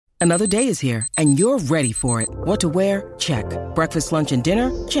Another day is here, and you're ready for it. What to wear? Check. Breakfast, lunch, and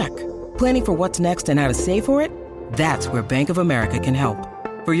dinner? Check. Planning for what's next and how to save for it? That's where Bank of America can help.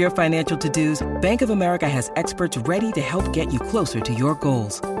 For your financial to-dos, Bank of America has experts ready to help get you closer to your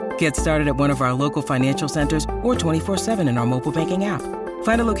goals. Get started at one of our local financial centers or 24/7 in our mobile banking app.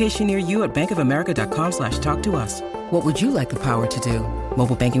 Find a location near you at bankofamerica.com/talktous. What would you like the power to do?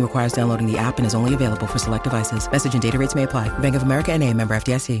 Mobile banking requires downloading the app and is only available for select devices. Message and data rates may apply. Bank of America N.A., member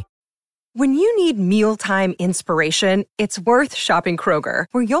FDIC. When you need mealtime inspiration, it's worth shopping Kroger,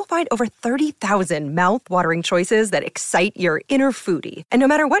 where you'll find over 30,000 mouth-watering choices that excite your inner foodie. And no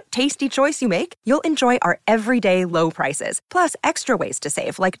matter what tasty choice you make, you'll enjoy our everyday low prices, plus extra ways to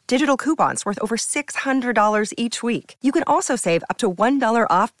save, like digital coupons worth over $600 each week. You can also save up to $1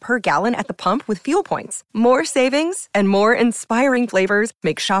 off per gallon at the pump with fuel points. More savings and more inspiring flavors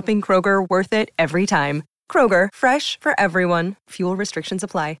make shopping Kroger worth it every time. Kroger, fresh for everyone. Fuel restrictions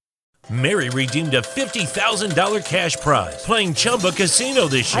apply. Mary redeemed a $50,000 cash prize playing Chumba Casino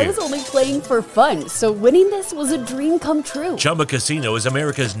this year. I was only playing for fun, so winning this was a dream come true. Chumba Casino is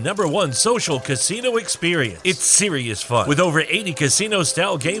America's #1 social casino experience. It's serious fun. With over 80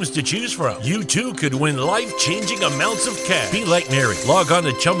 casino-style games to choose from, you too could win life-changing amounts of cash. Be like Mary. Log on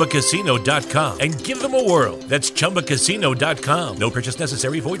to ChumbaCasino.com and give them a whirl. That's ChumbaCasino.com. No purchase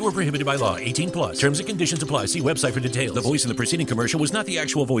necessary. Void or prohibited by law. 18+. Terms and conditions apply. See website for details. The voice in the preceding commercial was not the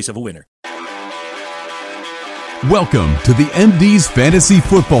actual voice of a winner. Welcome to the MD's Fantasy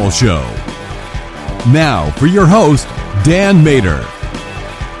Football Show. Now for your host, Dan Mater.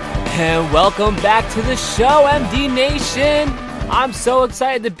 And welcome back to the show, MD Nation. I'm so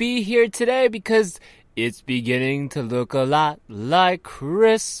excited to be here today because it's beginning to look a lot like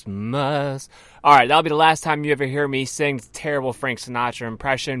Christmas. All right, that'll be the last time you ever hear me sing the terrible Frank Sinatra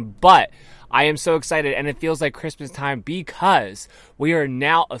impression, but I am so excited, and it feels like Christmas time because we are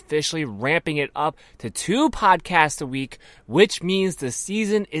now officially ramping it up to 2 podcasts a week, which means the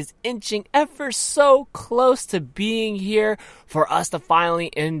season is inching ever so close to being here for us to finally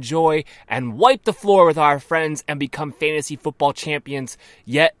enjoy and wipe the floor with our friends and become fantasy football champions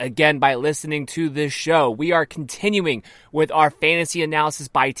yet again by listening to this show. We are continuing with our fantasy analysis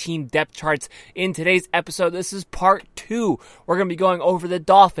by team depth charts. In today's episode, this is part 2. We're going to be going over the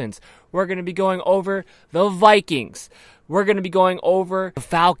Dolphins. We're going to be going over the Vikings. We're going to be going over the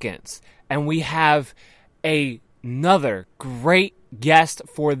Falcons. And we have another great guest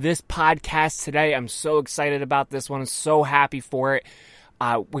for this podcast today. I'm so excited about this one. I'm so happy for it.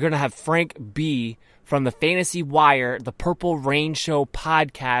 We're going to have Frank B. from the Fantasy Wire, the Purple Rain Show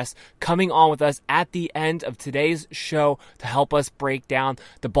podcast, coming on with us at the end of today's show to help us break down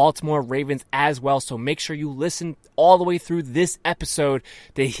the Baltimore Ravens as well. So make sure you listen all the way through this episode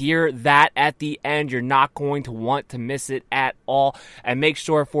to hear that at the end. You're not going to want to miss it at all. And make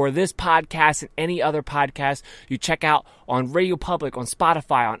sure for this podcast and any other podcast you check out on Radio Public, on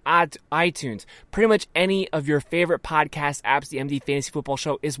Spotify, on iTunes, pretty much any of your favorite podcast apps. The MD Fantasy Football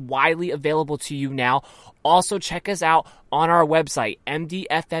Show is widely available to you now. Also, check us out on our website,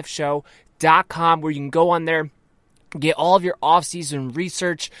 mdffshow.com, where you can go on there, get all of your off-season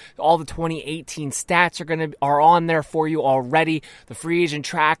research. All the 2018 stats are on there for you already. The free agent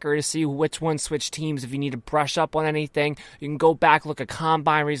tracker to see which ones switch teams. If you need to brush up on anything, you can go back, look at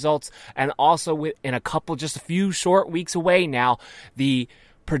combine results, and also in just a few short weeks away now, the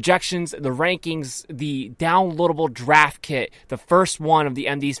projections, the rankings, the downloadable draft kit, the first one of the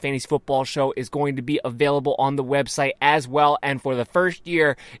MD's Fantasy Football Show is going to be available on the website as well. And for the first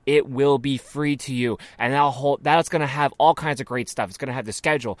year, it will be free to you. And that's going to have all kinds of great stuff. It's going to have the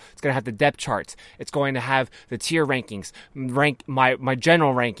schedule. It's going to have the depth charts. It's going to have the tier rankings, my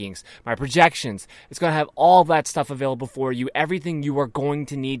general rankings, my projections. It's going to have all that stuff available for you. Everything you are going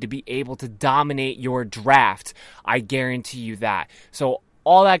to need to be able to dominate your draft. I guarantee you that. So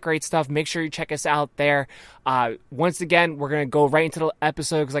all that great stuff. Make sure you check us out there. Once again, we're going to go right into the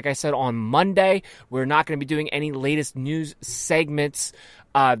episode because, like I said, on Monday, we're not going to be doing any latest news segments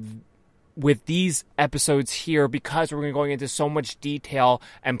with these episodes here because we're going into so much detail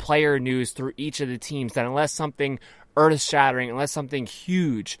and player news through each of the teams that unless something earth-shattering, unless something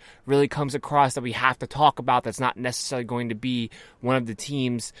huge really comes across that we have to talk about that's not necessarily going to be one of the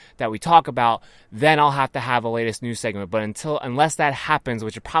teams that we talk about, then I'll have to have a latest news segment. But unless that happens,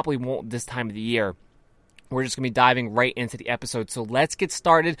 which it probably won't this time of the year, we're just going to be diving right into the episode. So let's get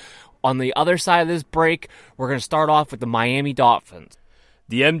started. On the other side of this break, we're going to start off with the Miami Dolphins.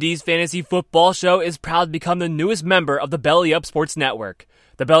 The MD's Fantasy Football Show is proud to become the newest member of the Belly Up Sports Network.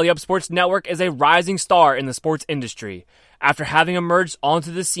 The Belly Up Sports Network is a rising star in the sports industry. After having emerged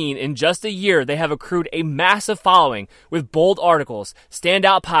onto the scene in just a year, they have accrued a massive following with bold articles,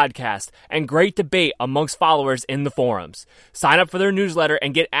 standout podcasts, and great debate amongst followers in the forums. Sign up for their newsletter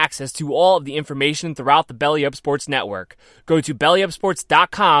and get access to all of the information throughout the Belly Up Sports Network. Go to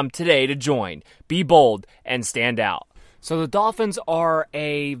bellyupsports.com today to join. Be bold and stand out. So the Dolphins are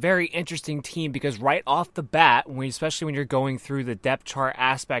a very interesting team because right off the bat, especially when you're going through the depth chart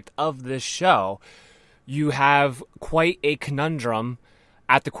aspect of this show, you have quite a conundrum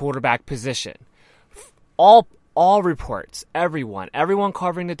at the quarterback position. All reports, everyone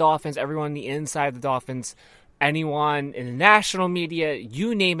covering the Dolphins, everyone on the inside of the Dolphins, anyone in the national media,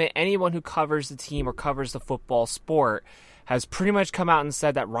 you name it, anyone who covers the team or covers the football sport has pretty much come out and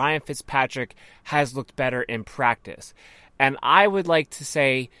said that Ryan Fitzpatrick has looked better in practice. And I would like to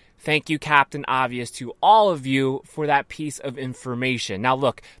say thank you, Captain Obvious, to all of you for that piece of information. Now,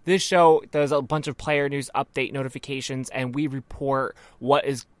 look, this show does a bunch of player news update notifications, and we report what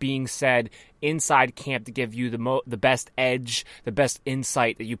is being said inside camp to give you the best edge, the best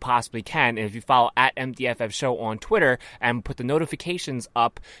insight that you possibly can. And if you follow at MDFF Show on Twitter and put the notifications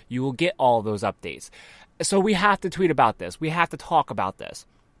up, you will get all those updates. So we have to tweet about this. We have to talk about this.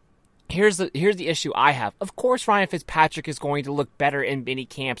 Here's the issue I have. Of course, Ryan Fitzpatrick is going to look better in mini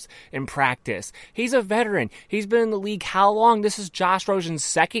camps in practice. He's a veteran. He's been in the league how long? This is Josh Rosen's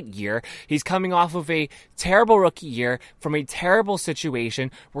second year. He's coming off of a terrible rookie year from a terrible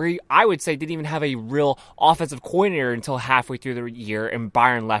situation where I would say didn't even have a real offensive coordinator until halfway through the year in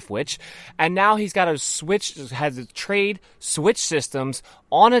Byron Leftwich. And now he's got to switch systems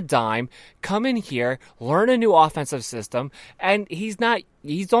on a dime, come in here, learn a new offensive system, and he's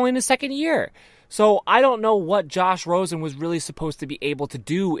only in his second year. So I don't know what Josh Rosen was really supposed to be able to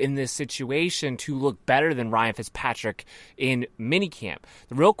do in this situation to look better than Ryan Fitzpatrick in minicamp.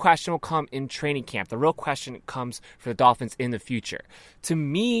 The real question will come in training camp. The real question comes for the Dolphins in the future. To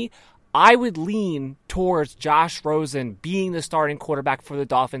me, I would lean towards Josh Rosen being the starting quarterback for the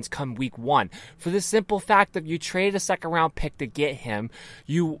Dolphins come week 1. For the simple fact that you traded a second-round pick to get him,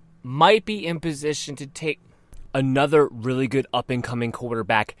 you might be in position to take another really good up-and-coming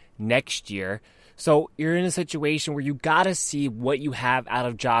quarterback next year. So you're in a situation where you got to see what you have out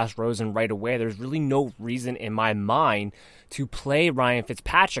of Josh Rosen right away. There's really no reason in my mind to play Ryan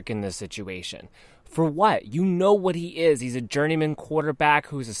Fitzpatrick in this situation. For what? You know what he is. He's a journeyman quarterback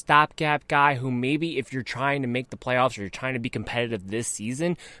who's a stopgap guy who maybe if you're trying to make the playoffs or you're trying to be competitive this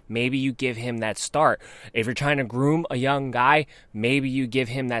season, maybe you give him that start. If you're trying to groom a young guy, maybe you give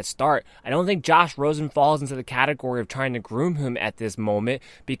him that start. I don't think Josh Rosen falls into the category of trying to groom him at this moment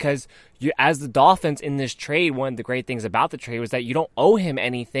because as the Dolphins in this trade, one of the great things about the trade was that you don't owe him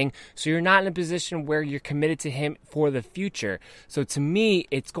anything, so you're not in a position where you're committed to him for the future. So to me,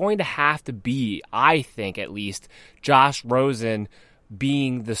 it's going to have to be, I think at least, Josh Rosen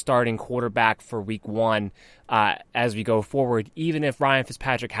being the starting quarterback for week 1 as we go forward, even if Ryan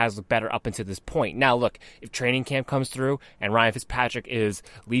Fitzpatrick has looked better up until this point. Now, look, if training camp comes through and Ryan Fitzpatrick is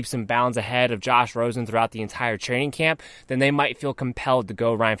leaps and bounds ahead of Josh Rosen throughout the entire training camp, then they might feel compelled to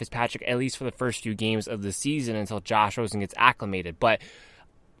go Ryan Fitzpatrick at least for the first few games of the season until Josh Rosen gets acclimated. But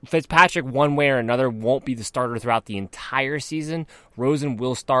Fitzpatrick, one way or another, won't be the starter throughout the entire season. Rosen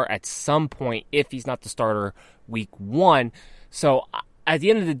will start at some point if he's not the starter week 1. So at the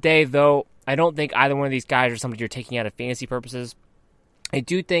end of the day, though, I don't think either one of these guys are somebody you're taking out of fantasy purposes. I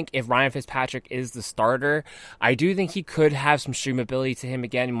do think if Ryan Fitzpatrick is the starter, I do think he could have some streamability to him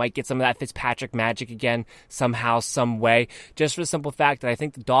again. He might get some of that Fitzpatrick magic again somehow, some way, just for the simple fact that I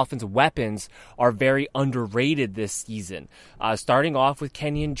think the Dolphins' weapons are very underrated this season. Starting off with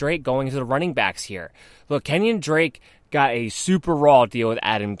Kenyon Drake going into the running backs here. Look, Kenyon Drake got a super raw deal with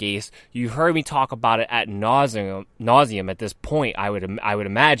Adam Gase. You've heard me talk about it ad nauseum at this point. I would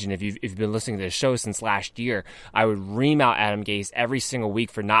imagine if you've been listening to the show since last year, I would ream out Adam Gase every single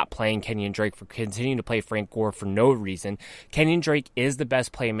week for not playing Kenyon Drake, for continuing to play Frank Gore for no reason. Kenyon Drake is the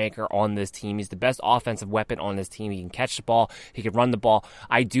best playmaker on this team. He's the best offensive weapon on this team. He can catch the ball. He can run the ball.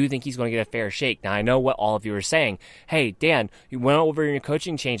 I do think he's going to get a fair shake. Now, I know what all of you are saying. Hey, Dan, you went over in your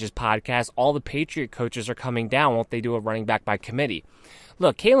coaching changes podcast. All the Patriot coaches are coming down. Won't they do a running back by committee?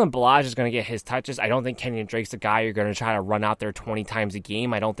 look, Kalen Ballage is going to get his touches. I don't think Kenyon Drake's the guy you're going to try to run out there 20 times a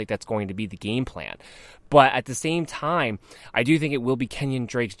game. I don't think that's going to be the game plan. But at the same time, I do think it will be Kenyon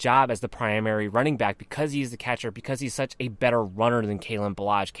Drake's job as the primary running back because he's the catcher, because he's such a better runner than Kalen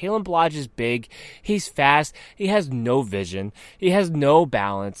Ballage. Kalen Ballage is big. He's fast. He has no vision. He has no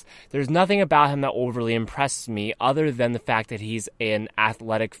balance. There's nothing about him that overly impresses me other than the fact that he's an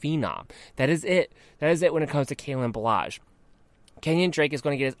athletic phenom. That is it. That is it when it comes to Kalen Ballage. Kenyon Drake is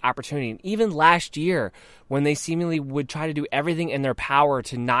going to get his opportunity. And even last year, when they seemingly would try to do everything in their power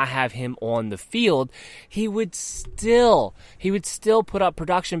to not have him on the field, he would still put up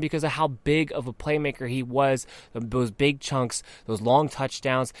production because of how big of a playmaker he was, those big chunks, those long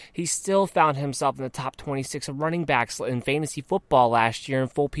touchdowns. He still found himself in the top 26 of running backs in fantasy football last year in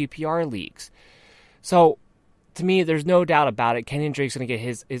full PPR leagues. So, to me, there's no doubt about it. Kenyon Drake's going to get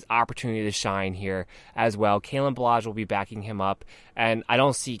his opportunity to shine here as well. Kalen Ballage will be backing him up, and I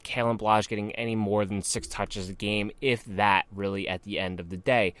don't see Kalen Ballage getting any more than 6 touches a game, if that, really, at the end of the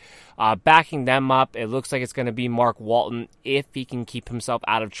day. Backing them up, it looks like it's going to be Mark Walton if he can keep himself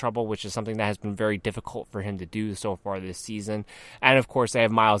out of trouble, which is something that has been very difficult for him to do so far this season. And, of course, they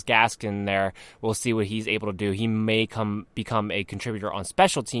have Myles Gaskin there. We'll see what he's able to do. He may become a contributor on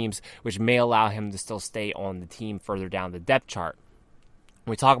special teams, which may allow him to still stay on the team further down the depth chart.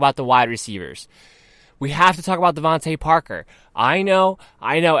 When we talk about the wide receivers, we have to talk about Devontae Parker. I know,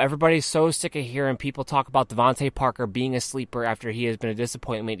 everybody's so sick of hearing people talk about Devontae Parker being a sleeper after he has been a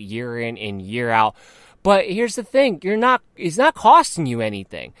disappointment year in and year out. But here's the thing, it's not costing you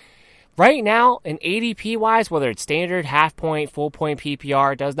anything. Right now, in ADP-wise, whether it's standard, half point, full point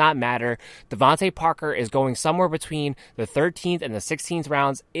PPR, does not matter. Devontae Parker is going somewhere between the 13th and the 16th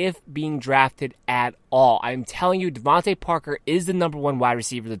rounds if being drafted at all. I'm telling you, Devontae Parker is the number 1 wide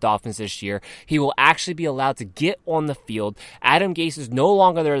receiver of the Dolphins this year. He will actually be allowed to get on the field. Adam Gase is no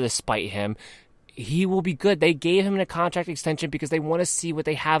longer there to spite him. He will be good. They gave him a contract extension because they want to see what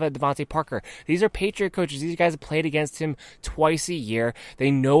they have at Devontae Parker. These are Patriot coaches. These guys have played against him twice a year.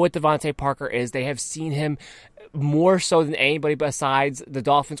 They know what Devontae Parker is. They have seen him more so than anybody besides the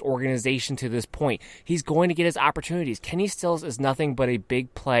Dolphins organization to this point. He's going to get his opportunities. Kenny Stills is nothing but a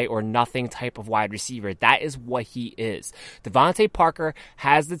big play or nothing type of wide receiver. That is what he is. Devontae Parker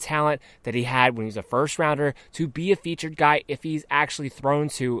has the talent that he had when he was a first rounder to be a featured guy if he's actually thrown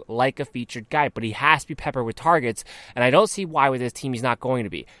to like a featured guy, but he has to be peppered with targets, and I don't see why with this team he's not going to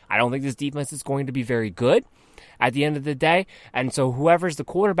be. I don't think this defense is going to be very good at the end of the day. And so whoever's the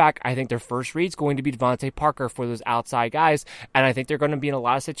quarterback, I think their first read is going to be Devontae Parker for those outside guys. And I think they're going to be in a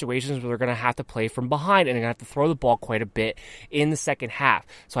lot of situations where they're going to have to play from behind and they're going to have to throw the ball quite a bit in the second half.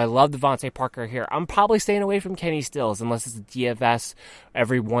 So I love Devontae Parker here. I'm probably staying away from Kenny Stills unless it's a DFS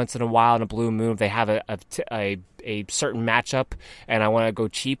every once in a while in a blue moon. They have a certain matchup and I want to go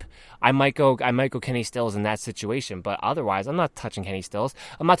cheap. I might go Kenny Stills in that situation, but otherwise I'm not touching Kenny Stills.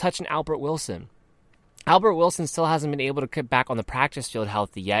 I'm not touching Albert Wilson. Albert Wilson still hasn't been able to get back on the practice field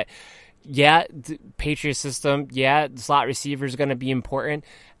healthy yet. Yeah, the Patriot system, the slot receiver is going to be important.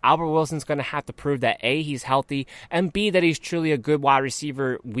 Albert Wilson's going to have to prove that A, he's healthy, and B, that he's truly a good wide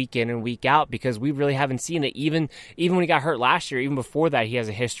receiver week in and week out, because we really haven't seen it. Even when he got hurt last year, even before that, he has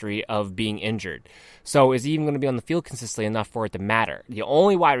a history of being injured. So is he even going to be on the field consistently enough for it to matter? The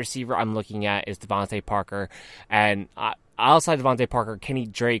only wide receiver I'm looking at is Devontae Parker, and outside Devontae Parker, Kenny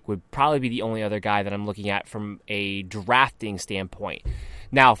Drake would probably be the only other guy that I'm looking at from a drafting standpoint.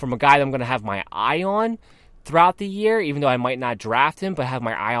 Now, from a guy that I'm going to have my eye on throughout the year, even though I might not draft him, but have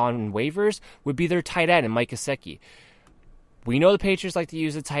my eye on in waivers, would be their tight end, and Mike Gesicki. We know the Patriots like to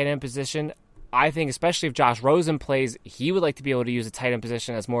use the tight end position. I think especially if Josh Rosen plays, he would like to be able to use the tight end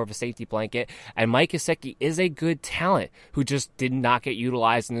position as more of a safety blanket. And Mike Gesicki is a good talent who just did not get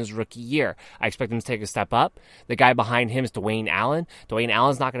utilized in his rookie year. I expect him to take a step up. The guy behind him is Dwayne Allen. Dwayne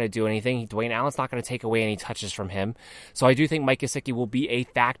Allen's not going to do anything. Dwayne Allen's not going to take away any touches from him. So I do think Mike Gesicki will be a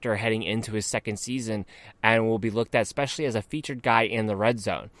factor heading into his second season and will be looked at especially as a featured guy in the red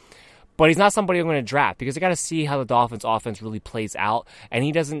zone. But he's not somebody I'm going to draft because I got to see how the Dolphins offense really plays out. And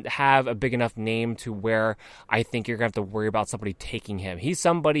he doesn't have a big enough name to where I think you're going to have to worry about somebody taking him. He's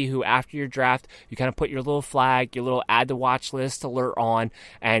somebody who after your draft, you kind of put your little flag, your little add to watch list alert on,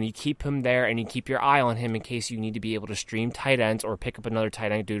 and you keep him there and you keep your eye on him in case you need to be able to stream tight ends or pick up another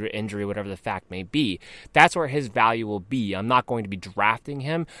tight end due to injury, whatever the fact may be. That's where his value will be. I'm not going to be drafting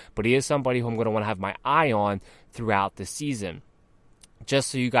him, but he is somebody who I'm going to want to have my eye on throughout the season. Just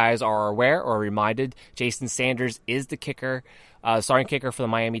so you guys are aware or reminded, Jason Sanders is the kicker, starting kicker for the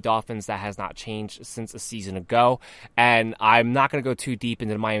Miami Dolphins. That has not changed since a season ago. And I'm not going to go too deep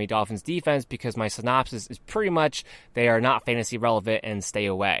into the Miami Dolphins defense because my synopsis is pretty much they are not fantasy relevant and stay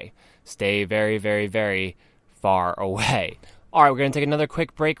away. Stay very, very, very far away. All right, we're going to take another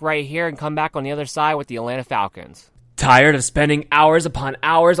quick break right here and come back on the other side with the Atlanta Falcons. Tired of spending hours upon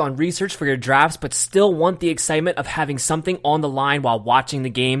hours on research for your drafts but still want the excitement of having something on the line while watching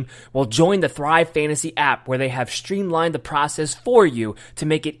the game? Well, join the Thrive Fantasy app where they have streamlined the process for you to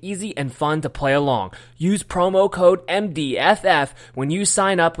make it easy and fun to play along. Use promo code MDFF when you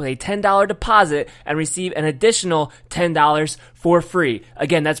sign up with a $10 deposit and receive an additional $10 for free.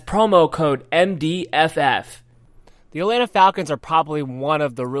 Again, that's promo code MDFF. The Atlanta Falcons are probably one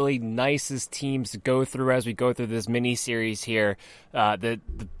of the really nicest teams to go through as we go through this mini-series here, the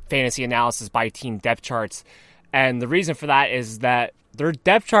fantasy analysis by team depth charts. And the reason for that is that their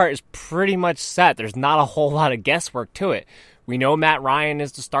depth chart is pretty much set. There's not a whole lot of guesswork to it. We know Matt Ryan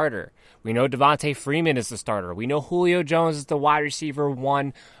is the starter. We know Devontae Freeman is the starter. We know Julio Jones is the wide receiver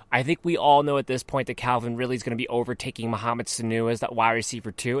 1. I think we all know at this point that Calvin Ridley is going to be overtaking Mohamed Sanu as that wide receiver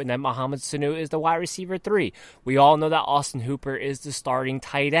 2, and then Mohamed Sanu is the wide receiver 3. We all know that Austin Hooper is the starting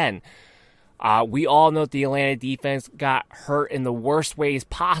tight end. We all know that the Atlanta defense got hurt in the worst ways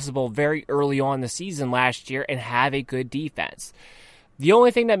possible very early on in the season last year and have a good defense. The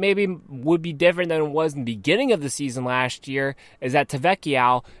only thing that maybe would be different than it was in the beginning of the season last year is that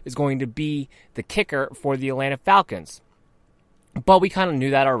Tavecchio is going to be the kicker for the Atlanta Falcons. But we kind of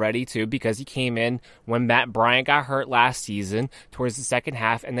knew that already, too, because he came in when Matt Bryant got hurt last season towards the second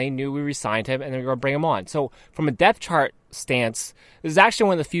half, and they knew we re-signed him, and they were going to bring him on. So from a depth chart stance, this is actually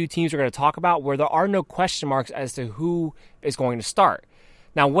one of the few teams we're going to talk about where there are no question marks as to who is going to start.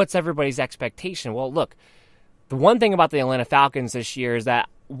 Now, what's everybody's expectation? Well, look, the one thing about the Atlanta Falcons this year is that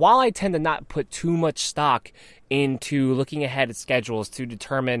while I tend to not put too much stock into looking ahead at schedules to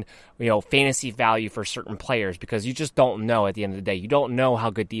determine, fantasy value for certain players, because you just don't know at the end of the day. You don't know how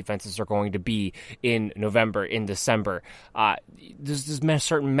good defenses are going to be in November, in December. There's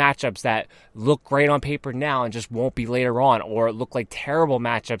certain matchups that look great on paper now and just won't be later on, or look like terrible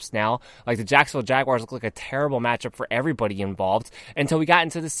matchups now. Like the Jacksonville Jaguars look like a terrible matchup for everybody involved until we got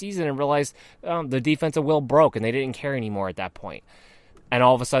into the season and realized the defensive will broke and they didn't care anymore at that point. And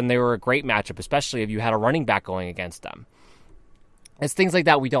all of a sudden, they were a great matchup, especially if you had a running back going against them. It's things like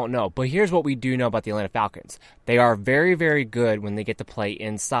that we don't know. But here's what we do know about the Atlanta Falcons. They are very, very good when they get to play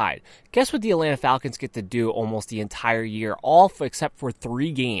inside. Guess what the Atlanta Falcons get to do almost the entire year, except for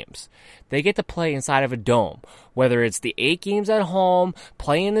 3 games? They get to play inside of a dome. Whether it's the 8 games at home,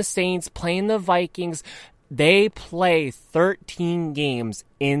 playing the Saints, playing the Vikings, they play 13 games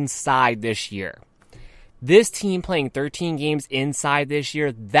inside this year. This team playing 13 games inside this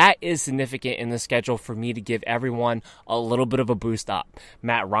year, that is significant in the schedule for me to give everyone a little bit of a boost up.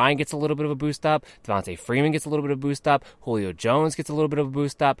 Matt Ryan gets a little bit of a boost up. Devontae Freeman gets a little bit of a boost up. Julio Jones gets a little bit of a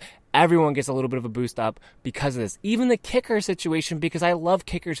boost up. Everyone gets a little bit of a boost up because of this. Even the kicker situation, because I love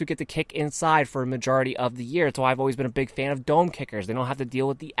kickers who get to kick inside for a majority of the year. That's why I've always been a big fan of dome kickers. They don't have to deal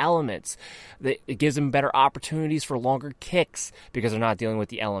with the elements. It gives them better opportunities for longer kicks because they're not dealing with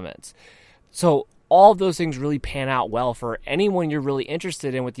the elements. So all of those things really pan out well for anyone you're really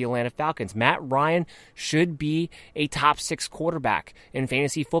interested in with the Atlanta Falcons. Matt Ryan should be a top 6 quarterback in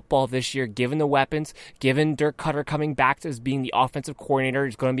fantasy football this year, given the weapons, given Dirk Koetter coming back as being the offensive coordinator.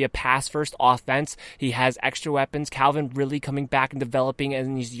 It's going to be a pass-first offense. He has extra weapons. Calvin Ridley coming back and developing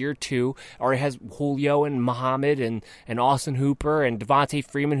in his year 2. Or he has Julio and Muhammad and Austin Hooper and Devontae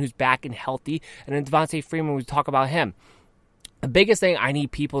Freeman, who's back and healthy. And then Devontae Freeman, we talk about him. The biggest thing I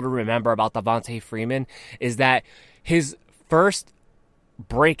need people to remember about Devontae Freeman is that his first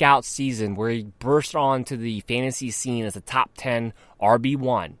breakout season where he burst onto the fantasy scene as a top 10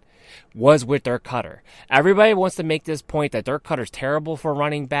 RB1 was with Dirk Koetter. Everybody wants to make this point that Dirk Cutter's terrible for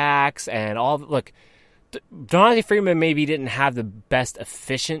running backs and all. Look, Devontae Freeman maybe didn't have the best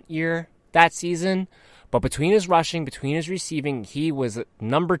efficient year that season, but between his rushing, between his receiving, he was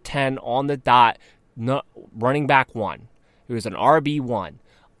number 10 on the dot, running back 1. He was an RB1.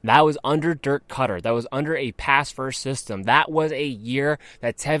 That was under Dirk Koetter. That was under a pass-first system. That was a year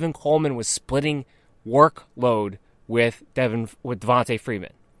that Tevin Coleman was splitting workload with Devontae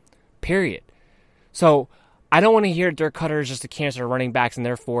Freeman. Period. So I don't want to hear Dirk Koetter is just a cancer of running backs, and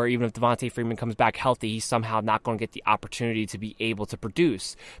therefore, even if Devontae Freeman comes back healthy, he's somehow not going to get the opportunity to be able to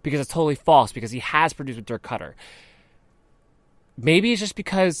produce. Because it's totally false, because he has produced with Dirk Koetter. Maybe it's just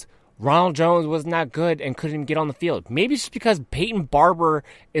because Ronald Jones wasn't that good and couldn't even get on the field. Maybe it's just because Peyton Barber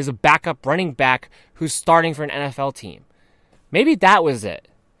is a backup running back who's starting for an NFL team. Maybe that was it.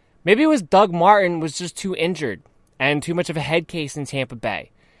 Maybe it was Doug Martin was just too injured and too much of a head case in Tampa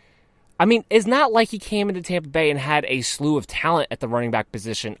Bay. I mean, it's not like he came into Tampa Bay and had a slew of talent at the running back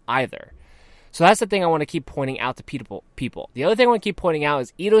position either. So that's the thing I want to keep pointing out to people. The other thing I want to keep pointing out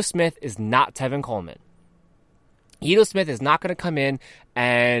is Ito Smith is not Tevin Coleman. Ito Smith is not going to come in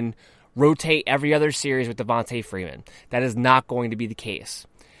and rotate every other series with Devontae Freeman. That is not going to be the case.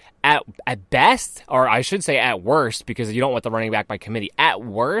 At best, or I should say at worst, because you don't want the running back by committee, at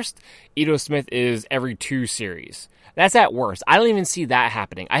worst, Ito Smith is every 2 series. That's at worst. I don't even see that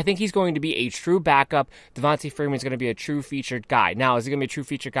happening. I think he's going to be a true backup. Devontae Freeman is going to be a true featured guy. Now, is he going to be a true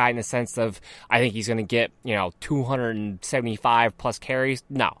featured guy in the sense of I think he's going to get 275 plus carries?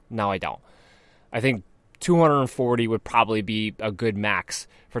 No, I don't. I think 240 would probably be a good max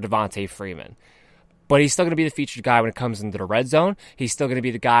for Devontae Freeman. But he's still going to be the featured guy when it comes into the red zone. He's still going to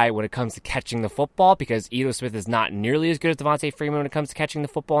be the guy when it comes to catching the football because Ito Smith is not nearly as good as Devontae Freeman when it comes to catching the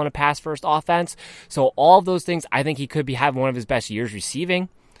football in a pass-first offense. So all of those things, I think he could be having one of his best years receiving.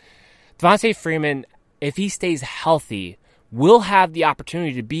 Devontae Freeman, if he stays healthy, will have the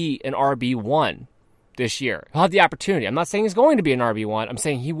opportunity to be an RB1 this year. He'll have the opportunity. I'm not saying he's going to be an RB1. I'm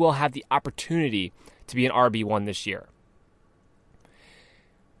saying he will have the opportunity to be an RB1 this year.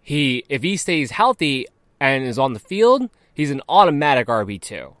 If he stays healthy and is on the field, he's an automatic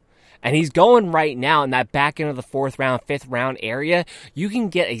RB2. And he's going right now in that back end of the 4th round, 5th round area. You can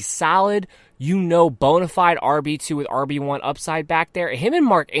get a solid, bona fide RB2 with RB1 upside back there. Him and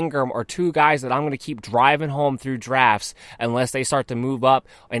Mark Ingram are 2 guys that I'm going to keep driving home through drafts unless they start to move up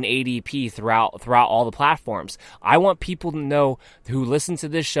an ADP throughout all the platforms. I want people to know, who listen to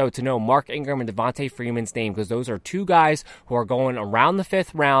this show, to know Mark Ingram and Devontae Freeman's name, because those are 2 guys who are going around the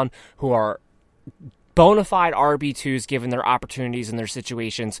 5th round who are bona fide RB2s given their opportunities and their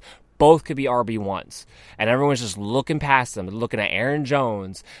situations. Both could be RB1s. And everyone's just looking past them. They're looking at Aaron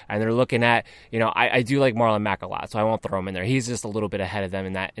Jones, and they're looking at, I do like Marlon Mack a lot, so I won't throw him in there. He's just a little bit ahead of them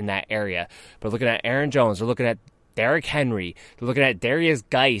in that area. But looking at Aaron Jones, they're looking at Derrick Henry, they're looking at Darius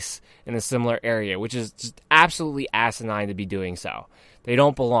Geis in a similar area, which is just absolutely asinine to be doing so. They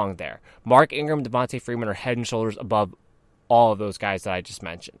don't belong there. Mark Ingram and Devontae Freeman are head and shoulders above all of those guys that I just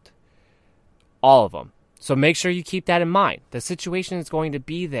mentioned. All of them. So make sure you keep that in mind. The situation is going to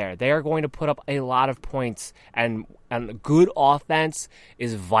be there. They are going to put up a lot of points, and good offense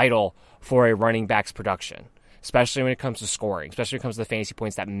is vital for a running back's production, especially when it comes to scoring, especially when it comes to the fantasy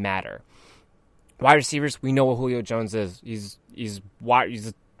points that matter. Wide receivers, we know what Julio Jones is. He's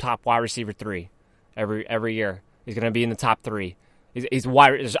the top wide receiver 3 every year. He's going to be in the top 3. He's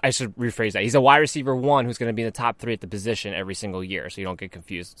I should rephrase that. He's a wide receiver 1 who's going to be in the top 3 at the position every single year, so you don't get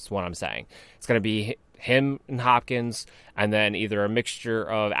confused. That's what I'm saying. It's going to be him and Hopkins, and then either a mixture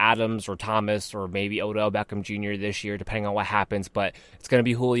of Adams or Thomas or maybe Odell Beckham Jr. this year, depending on what happens. But it's going to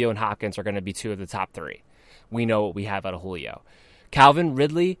be Julio and Hopkins are going to be 2 of the top 3. We know what we have out of Julio. Calvin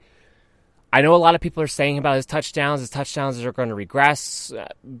Ridley, I know a lot of people are saying about his touchdowns. His touchdowns are going to regress.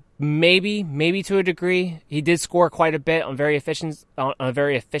 Maybe to a degree. He did score quite a bit on a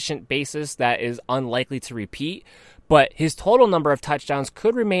very efficient basis that is unlikely to repeat. But his total number of touchdowns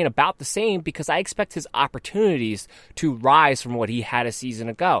could remain about the same because I expect his opportunities to rise from what he had a season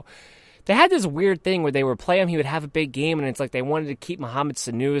ago. They had this weird thing where they would play him, he would have a big game, and it's like they wanted to keep Mohamed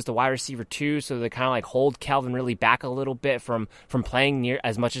Sanu as the wide receiver 2, so they kind of like hold Calvin Ridley back a little bit from playing near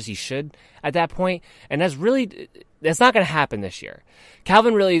as much as he should at that point. And that's not going to happen this year.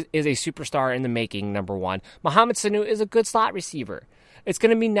 Calvin Ridley is a superstar in the making, number 1. Mohamed Sanu is a good slot receiver. It's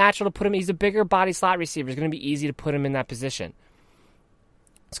going to be natural to put him. He's a bigger body slot receiver. It's going to be easy to put him in that position.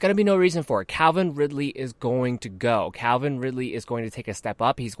 There's going to be no reason for it. Calvin Ridley is going to go. Calvin Ridley is going to take a step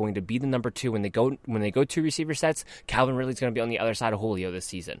up. He's going to be the number 2 when they go 2 receiver sets. Calvin Ridley's going to be on the other side of Julio this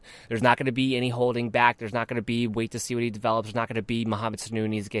season. There's not going to be any holding back. There's not going to be wait to see what he develops. There's not going to be Mohamed Sanu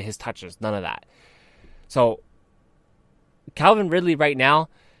needs to get his touches. None of that. So Calvin Ridley right now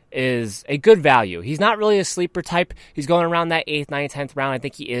is a good value. He's not really a sleeper type. He's going around that 8th, 9th, 10th round. I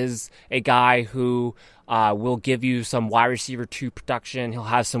think he is a guy who will give you some wide receiver 2 production. He'll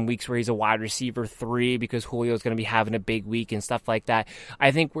have some weeks where he's a wide receiver 3 because Julio's going to be having a big week and stuff like that.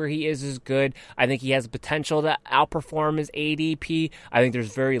 I think where he is good. I think he has the potential to outperform his ADP. I think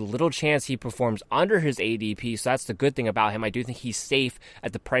there's very little chance he performs under his ADP, so that's the good thing about him. I do think he's safe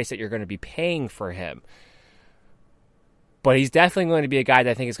at the price that you're going to be paying for him. But he's definitely going to be a guy that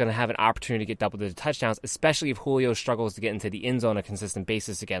I think is going to have an opportunity to get double-digit touchdowns, especially if Julio struggles to get into the end zone on a consistent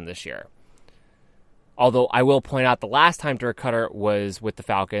basis again this year. Although I will point out the last time Dirk Cutter was with the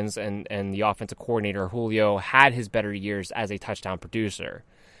Falcons and the offensive coordinator, Julio had his better years as a touchdown producer.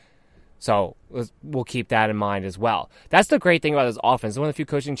 So we'll keep that in mind as well. That's the great thing about this offense. It's one of the few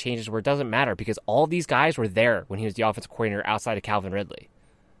coaching changes where it doesn't matter because all these guys were there when he was the offensive coordinator outside of Calvin Ridley.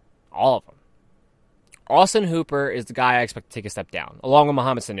 All of them. Austin Hooper is the guy I expect to take a step down, along with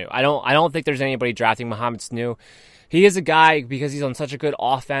Mohamed Sanu. I don't think there's anybody drafting Mohamed Sanu. He is a guy, because he's on such a good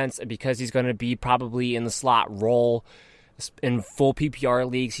offense and because he's going to be probably in the slot role in full PPR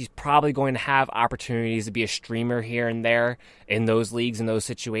leagues, he's probably going to have opportunities to be a streamer here and there in those leagues, in those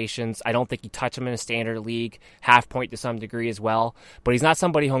situations. I don't think you touch him in a standard league, half point to some degree as well. But he's not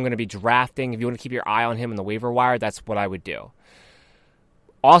somebody who I'm going to be drafting. If you want to keep your eye on him in the waiver wire, that's what I would do.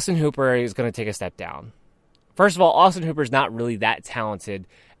 Austin Hooper is going to take a step down. First of all, Austin Hooper is not really that talented,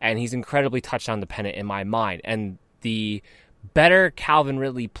 and he's incredibly touchdown dependent in my mind. And the better Calvin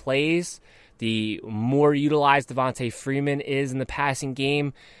Ridley plays, the more utilized Devontae Freeman is in the passing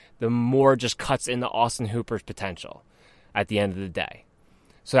game, the more just cuts into Austin Hooper's potential at the end of the day.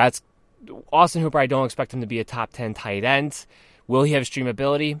 So that's Austin Hooper. I don't expect him to be a top 10 tight end. Will he have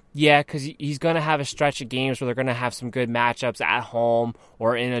streamability? Yeah, because he's going to have a stretch of games where they're going to have some good matchups at home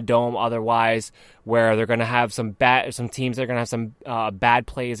or in a dome otherwise, where they're going to have some teams that are going to have some bad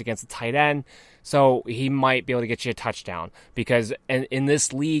plays against the tight end. So he might be able to get you a touchdown because in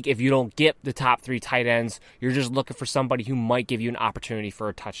this league, if you don't get the top 3 tight ends, you're just looking for somebody who might give you an opportunity for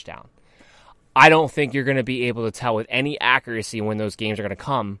a touchdown. I don't think you're going to be able to tell with any accuracy when those games are going to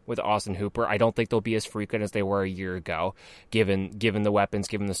come with Austin Hooper. I don't think they'll be as frequent as they were a year ago, given the weapons,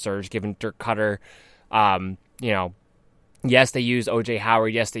 given the surge, given Dirk Cutter. Yes, they use O.J.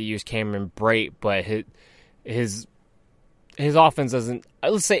 Howard. Yes, they use Cameron Brate, but his offense doesn't.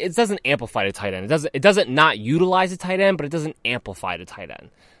 Let's say it doesn't amplify the tight end. It doesn't not utilize the tight end, but it doesn't amplify the tight end.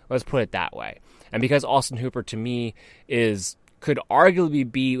 Let's put it that way. And because Austin Hooper to me could arguably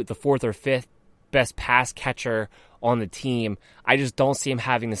be the 4th or 5th best pass catcher on the team, I just don't see him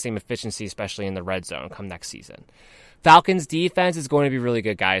having the same efficiency, especially in the red zone come next season. Falcons defense is going to be really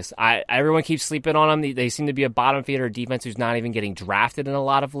good, guys. Everyone keeps sleeping on them. They seem to be a bottom feeder defense who's not even getting drafted in a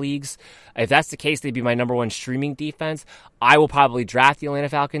lot of leagues. If that's the case, they'd be my number 1 streaming defense. I will probably draft the Atlanta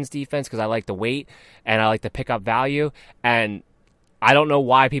Falcons defense because I like the weight and I like the pickup value. And I don't know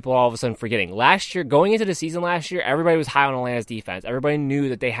why people are all of a sudden forgetting. Last year, going into the season last year, everybody was high on Atlanta's defense. Everybody knew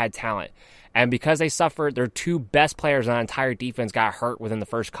that they had talent. And because they suffered, their 2 best players on that entire defense got hurt within the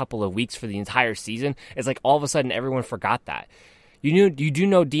first couple of weeks for the entire season. It's like all of a sudden everyone forgot that. You do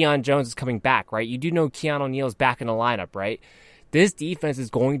know Deion Jones is coming back, right? You do know Keanu Neal is back in the lineup, right? This defense is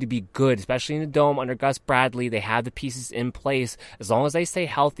going to be good, especially in the dome under Gus Bradley. They have the pieces in place. As long as they stay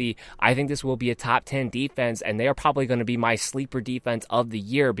healthy, I think this will be a top 10 defense, and they are probably going to be my sleeper defense of the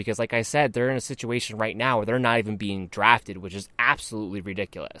year because, like I said, they're in a situation right now where they're not even being drafted, which is absolutely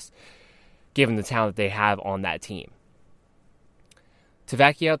ridiculous, given the talent they have on that team.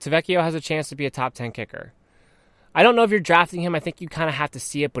 Tavecchio has a chance to be a top 10 kicker. I don't know if you're drafting him. I think you kind of have to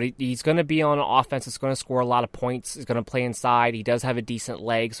see it, but he's going to be on an offense that's going to score a lot of points. He's going to play inside. He does have a decent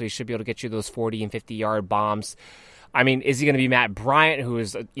leg, so he should be able to get you those 40 and 50-yard bombs. I mean, is he going to be Matt Bryant, who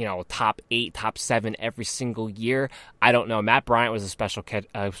is top 8, top 7 every single year? I don't know. Matt Bryant was a special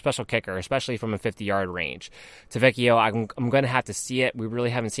kicker, especially from a 50-yard range. Tavecchio, I'm going to have to see it. We really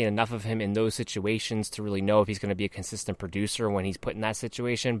haven't seen enough of him in those situations to really know if he's going to be a consistent producer when he's put in that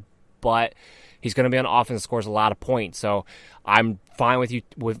situation. But he's going to be on offense that scores a lot of points. So I'm fine with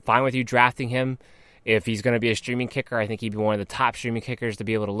you drafting him. If he's going to be a streaming kicker, I think he'd be one of the top streaming kickers to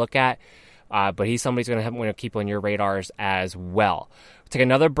be able to look at. But he's somebody who's going to keep on your radars as well. We'll take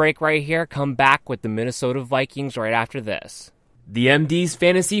another break right here. Come back with the Minnesota Vikings right after this. The MD's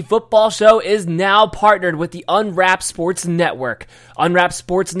Fantasy Football Show is now partnered with the Unwrapped Sports Network. Unwrapped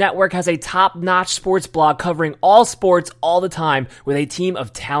Sports Network has a top-notch sports blog covering all sports all the time with a team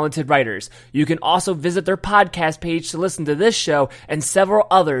of talented writers. You can also visit their podcast page to listen to this show and several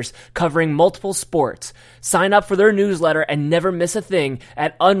others covering multiple sports. Sign up for their newsletter and never miss a thing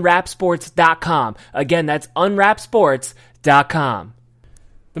at unwrappedsports.com. Again, that's unwrappedsports.com.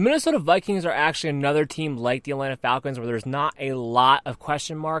 The Minnesota Vikings are actually another team like the Atlanta Falcons where there's not a lot of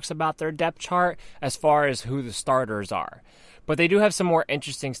question marks about their depth chart as far as who the starters are. But they do have some more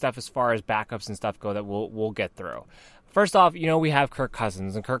interesting stuff as far as backups and stuff go that we'll get through. First off, we have Kirk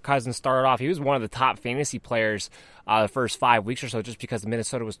Cousins, and Kirk Cousins started off, he was one of the top fantasy players the first 5 weeks or so just because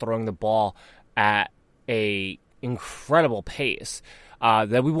Minnesota was throwing the ball at a incredible pace.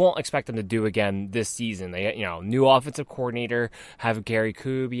 That we won't expect them to do again this season. They, new offensive coordinator, have Gary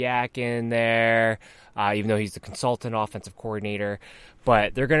Kubiak in there. even though he's the consultant offensive coordinator.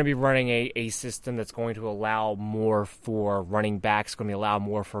 But they're going to be running a system that's going to allow more for running backs, going to allow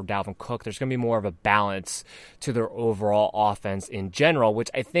more for Dalvin Cook. There's going to be more of a balance to their overall offense in general,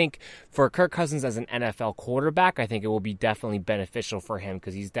 which I think for Kirk Cousins as an NFL quarterback, I think it will be definitely beneficial for him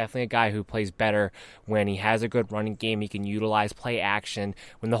because he's definitely a guy who plays better when he has a good running game. He can utilize play action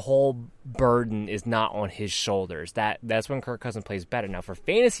when the whole burden is not on his shoulders. That's when Kirk Cousins plays better. Now, for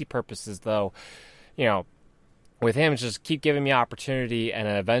fantasy purposes, though, with him, it's just keep giving me opportunity, and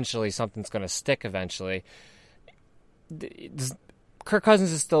eventually something's going to stick eventually. Kirk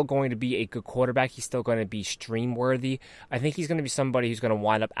Cousins is still going to be a good quarterback. He's still going to be stream-worthy. I think he's going to be somebody who's going to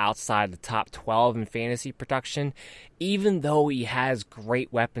wind up outside the top 12 in fantasy production, even though he has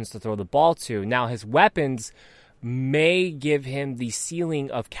great weapons to throw the ball to. Now, his weapons may give him the ceiling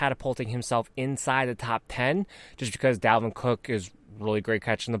of catapulting himself inside the top 10, just because Dalvin Cook is really great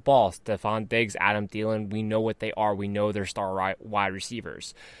catching the ball. Stephon Diggs, Adam Thielen, we know what they are. We know they're star wide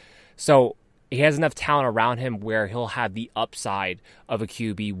receivers. So he has enough talent around him where he'll have the upside of a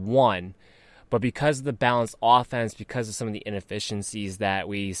QB1. But because of the balanced offense, because of some of the inefficiencies that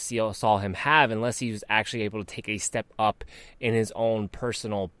we saw him have, unless he was actually able to take a step up in his own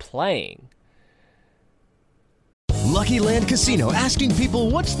personal playing. Lucky Land Casino, asking people,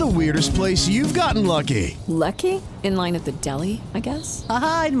 what's the weirdest place you've gotten lucky? Lucky? In line at the deli, I guess?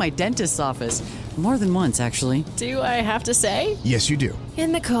 Aha, in my dentist's office. More than once, actually. Do I have to say? Yes, you do.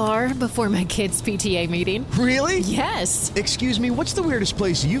 In the car before my kids' PTA meeting. Really? Yes. Excuse me, what's the weirdest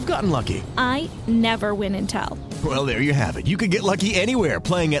place you've gotten lucky? I never win and tell. Well, there you have it. You can get lucky anywhere,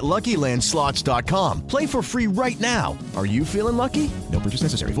 playing at LuckyLandSlots.com. Play for free right now. Are you feeling lucky? No purchase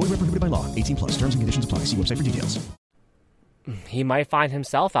necessary. Void where prohibited by law. 18+. Terms and conditions apply. See website for details. He might find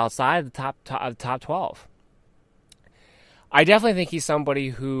himself outside the top 12. I definitely think he's somebody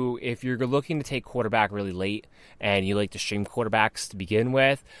who, if you're looking to take quarterback really late and you like to stream quarterbacks to begin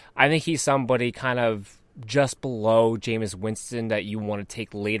with, I think he's somebody kind of just below Jameis Winston that you want to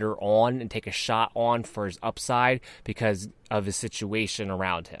take later on and take a shot on for his upside because of his situation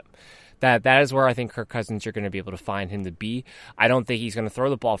around him. That is where I think Kirk Cousins, you're going to be able to find him to be. I don't think he's going to throw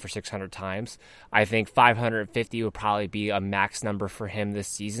the ball for 600 times. I think 550 would probably be a max number for him this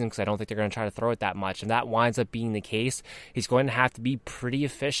season because I don't think they're going to try to throw it that much. And that winds up being the case. He's going to have to be pretty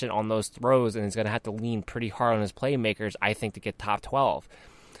efficient on those throws, and he's going to have to lean pretty hard on his playmakers, I think, to get top 12.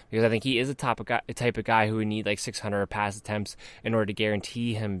 Because I think he is a type of guy who would need like 600 pass attempts in order to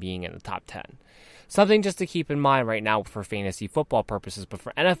guarantee him being in the top 10. Something just to keep in mind right now for fantasy football purposes, but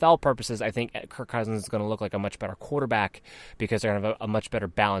for NFL purposes, I think Kirk Cousins is going to look like a much better quarterback because they're going to have a much better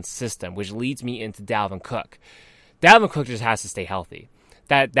balanced system, which leads me into Dalvin Cook. Dalvin Cook just has to stay healthy.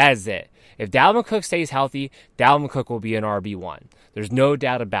 That is it. If Dalvin Cook stays healthy, Dalvin Cook will be an RB1. There's no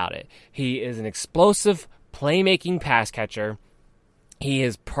doubt about it. He is an explosive playmaking pass catcher. He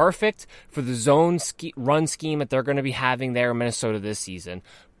is perfect for the zone run scheme that they're going to be having there in Minnesota this season.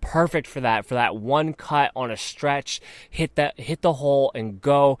 Perfect for that one cut on a stretch, hit the hole and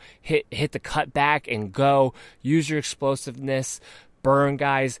go, hit the cut back and go, use your explosiveness, burn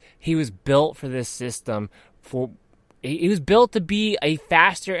guys. He was built for this system. He was built to be a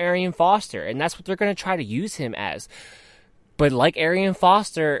faster Arian Foster, and that's what they're going to try to use him as. But like Arian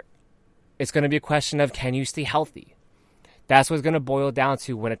Foster, it's going to be a question of, can you stay healthy? That's what's going to boil down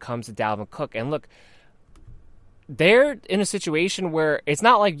to when it comes to Dalvin Cook. And look, they're in a situation where it's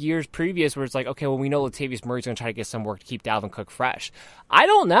not like years previous where it's like, okay, well, we know Latavius Murray's going to try to get some work to keep Dalvin Cook fresh. I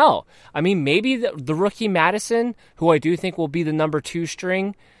don't know. I mean, maybe the rookie Madison, who I do think will be the number 2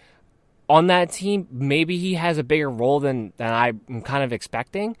 string on that team, maybe he has a bigger role than I'm kind of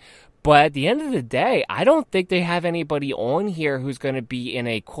expecting. But at the end of the day, I don't think they have anybody on here who's going to be in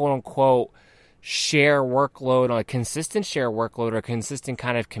a quote-unquote share workload, or a consistent share workload, or a consistent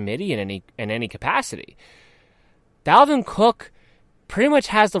kind of committee in any capacity. Dalvin Cook pretty much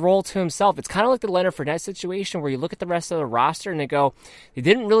has the role to himself. It's kind of like the Leonard Fournette situation where you look at the rest of the roster and they go, they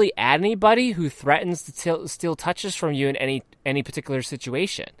didn't really add anybody who threatens to steal touches from you in any particular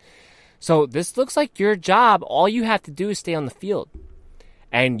situation. So this looks like your job. All you have to do is stay on the field,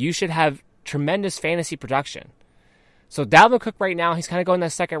 and you should have tremendous fantasy production. So Dalvin Cook right now, he's kind of going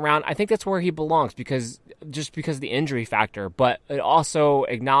that second round. I think that's where he belongs because of the injury factor, but it also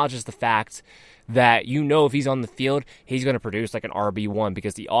acknowledges the fact that if he's on the field, he's going to produce like an RB1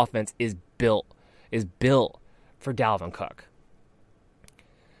 because the offense is built for Dalvin Cook.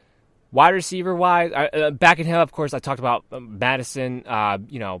 Wide receiver wise, backing him up, of course, I talked about Madison.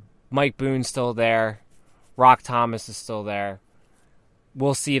 Mike Boone's still there. Rock Thomas is still there.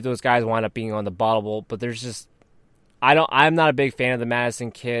 We'll see if those guys wind up being on the bubble, but there's just I'm not a big fan of the Madison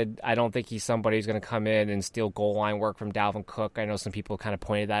kid. I don't think he's somebody who's going to come in and steal goal line work from Dalvin Cook. I know some people kind of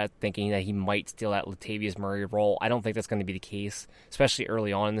pointed that, thinking that he might steal that Latavius Murray role. I don't think that's going to be the case, especially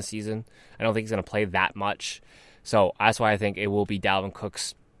early on in the season. I don't think he's going to play that much. So that's why I think it will be Dalvin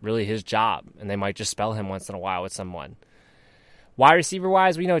Cook's really his job, and they might just spell him once in a while with someone. Wide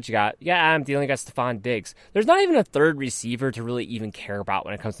receiver-wise, we know what you got. You got Adam Thielen, you got Stephon Diggs. There's not even a third receiver to really even care about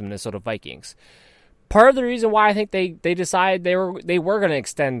when it comes to the Minnesota Vikings. Part of the reason why I think they decided they were going to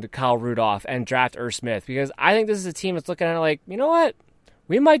extend Kyle Rudolph and draft Irv Smith, because I think this is a team that's looking at it like, you know what?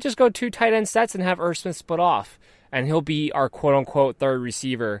 We might just go 2 tight end sets and have Irv Smith split off, and he'll be our quote-unquote third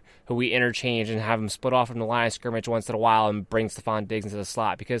receiver who we interchange and have him split off from the line of scrimmage once in a while and bring Stephon Diggs into the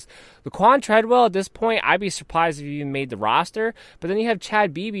slot. Because Laquan Treadwell, at this point, I'd be surprised if he even made the roster. But then you have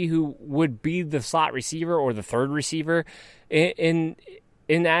Chad Beebe, who would be the slot receiver or the third receiver in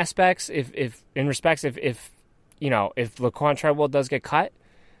aspects, if Laquan Treadwell does get cut.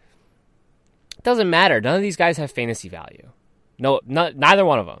 It doesn't matter. None of these guys have fantasy value. Neither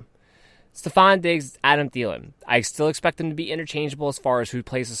one of them. Stephon Diggs, Adam Thielen. I still expect them to be interchangeable as far as who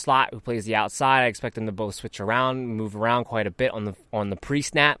plays the slot, who plays the outside. I expect them to both switch around, move around quite a bit on the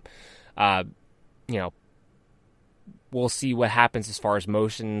pre-snap. We'll see what happens as far as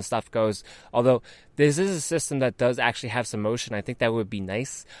motion and stuff goes. Although this is a system that does actually have some motion, I think that would be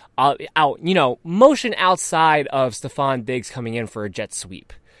nice. Motion outside of Stephon Diggs coming in for a jet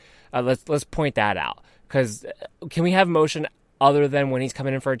sweep. Let's point that out, because can we have motion other than when he's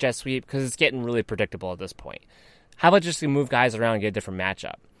coming in for a jet sweep? Because it's getting really predictable at this point. How about just move guys around and get a different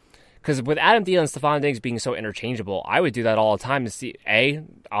matchup? Because with Adam Thielen and Stephon Diggs being so interchangeable, I would do that all the time to see, A,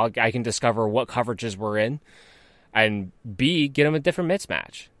 I can discover what coverages we're in, and B, get them a different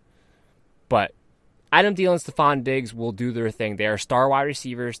mismatch. But Adam Thielen and Stephon Diggs will do their thing. They are star wide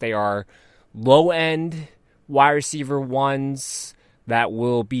receivers. They are low-end wide receiver ones that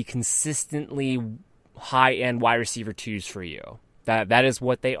will be consistently high-end wide receiver 2s for you. That is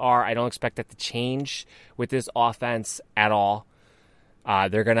what they are. I don't expect that to change with this offense at all.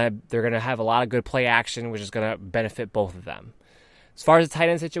 They're gonna have a lot of good play action, which is gonna benefit both of them. As far as the tight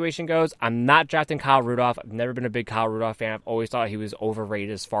end situation goes, I'm not drafting Kyle Rudolph. I've never been a big Kyle Rudolph fan. I've always thought he was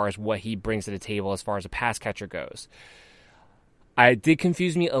overrated as far as what he brings to the table as far as a pass catcher goes. It did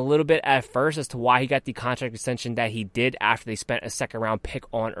confuse me a little bit at first as to why he got the contract extension that he did after they spent a second-round pick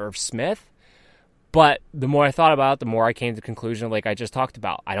on Irv Smith. But the more I thought about it, the more I came to the conclusion, like I just talked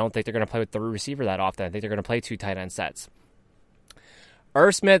about. I don't think they're going to play with the receiver that often. I think they're going to play 2 tight end sets.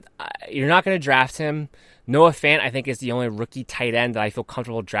 Irv Smith, you're not going to draft him. Noah Fant, I think, is the only rookie tight end that I feel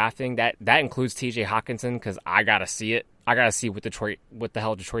comfortable drafting. That includes TJ Hockenson, because I got to see it. I got to see what the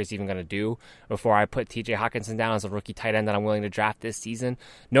hell Detroit's even going to do before I put TJ Hockenson down as a rookie tight end that I'm willing to draft this season.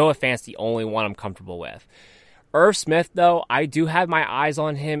 Noah Fant's the only one I'm comfortable with. Irv Smith, though, I do have my eyes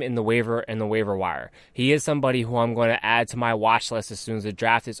on him in the waiver wire. He is somebody who I'm going to add to my watch list as soon as the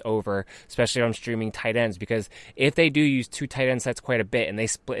draft is over, especially if I'm streaming tight ends, because if they do use 2 tight end sets quite a bit and they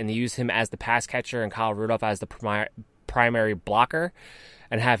split and they use him as the pass catcher and Kyle Rudolph as the primary blocker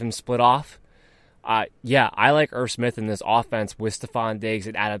and have him split off, I like Irv Smith in this offense with Stephon Diggs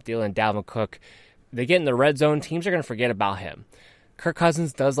and Adam Thielen and Dalvin Cook. They get in the red zone, teams are going to forget about him. Kirk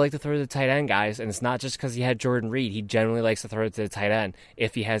Cousins does like to throw to the tight end, guys, and it's not just because he had Jordan Reed. He generally likes to throw it to the tight end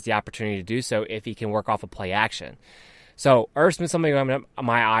if he has the opportunity to do so, if he can work off a play action. So Irv Smith's something I'm going to have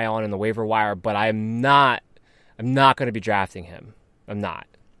my eye on in the waiver wire, but I'm not going to be drafting him. I'm not.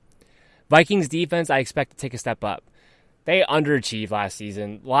 Vikings defense, I expect to take a step up. They underachieved last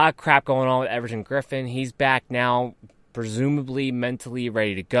season. A lot of crap going on with Everton Griffin. He's back now, presumably mentally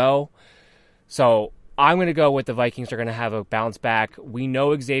ready to go. So I'm going to go with the Vikings are going to have a bounce back. We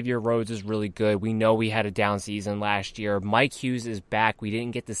know Xavier Rhodes is really good. We know we had a down season last year. Mike Hughes is back. We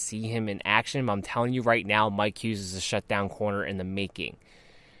didn't get to see him in action, but I'm telling you right now, Mike Hughes is a shutdown corner in the making.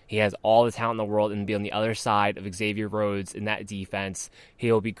 He has all the talent in the world, and be on the other side of Xavier Rhodes in that defense,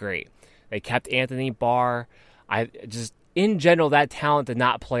 he'll be great. They kept Anthony Barr. In general, that talent did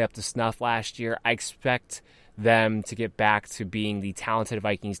not play up to snuff last year. I expect them to get back to being the talented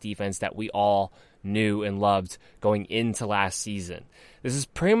Vikings defense that we all knew and loved going into last season. This is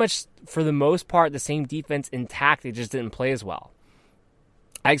pretty much, for the most part, the same defense intact. It just didn't play as well.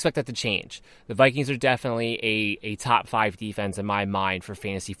 I expect that to change. The Vikings are definitely a top 5 defense in my mind for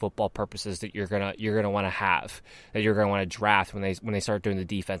fantasy football purposes that you're gonna want to have, that you're gonna want to draft when they start doing the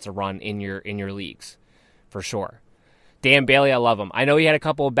defensive run in your leagues, for sure. Dan Bailey, I love him. I know he had a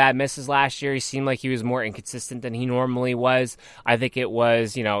couple of bad misses last year. He seemed like he was more inconsistent than he normally was. I think it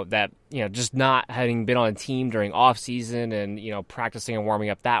was, just not having been on a team during off season and, practicing and warming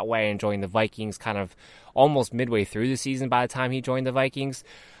up that way and joining the Vikings kind of almost midway through the season by the time he joined the Vikings.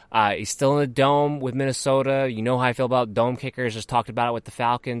 He's still in the Dome with Minnesota. You know how I feel about Dome kickers. Just talked about it with the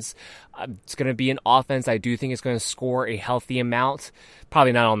Falcons. It's going to be an offense I do think is going to score a healthy amount.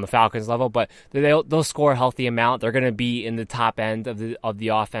 Probably not on the Falcons level, but they'll score a healthy amount. They're going to be in the top end of the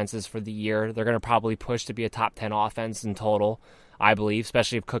offenses for the year. They're going to probably push to be a top 10 offense in total, I believe,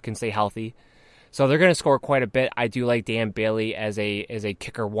 especially if Cook can stay healthy. So they're going to score quite a bit. I do like Dan Bailey as a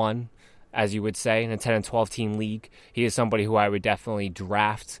kicker one, as you would say, in a 10 and 12 team league. He is somebody who I would definitely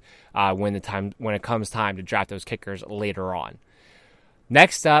draft when it comes time to draft those kickers later on.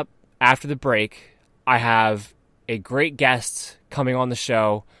 Next up, after the break, I have a great guest coming on the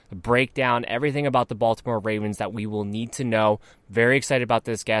show to break down everything about the Baltimore Ravens that we will need to know. Very excited about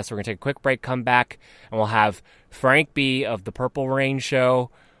this guest. We're going to take a quick break, come back, and we'll have Frank B. of the Purple Rain Show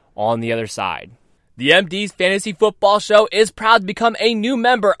on the other side. The MD's Fantasy Football Show is proud to become a new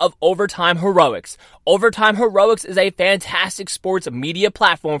member of Overtime Heroics. Overtime Heroics is a fantastic sports media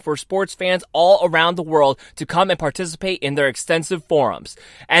platform for sports fans all around the world to come and participate in their extensive forums.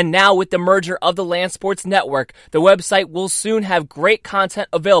 And now with the merger of the Land Sports Network, the website will soon have great content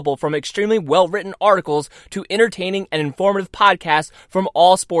available, from extremely well-written articles to entertaining and informative podcasts from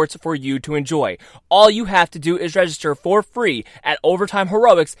all sports for you to enjoy. All you have to do is register for free at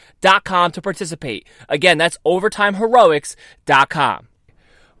overtimeheroics.com to participate. Again, that's overtimeheroics.com.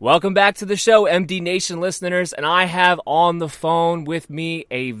 Welcome back to the show, MD Nation listeners, and I have on the phone with me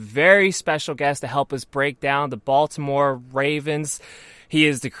a very special guest to help us break down the Baltimore Ravens. He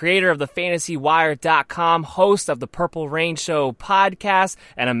is the creator of the FantasyWire.com, host of the Purple Rain Show podcast,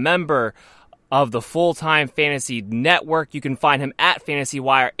 and a member of the Full-Time Fantasy Network. You can find him at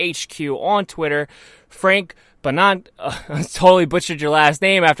FantasyWire HQ on Twitter. Frank Banant, I totally butchered your last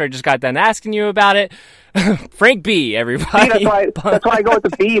name after I just got done asking you about it. Frank B, everybody. See, that's why I go with the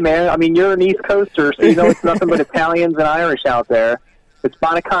B, man. I mean, you're an East Coaster, so you know it's nothing but Italians and Irish out there. It's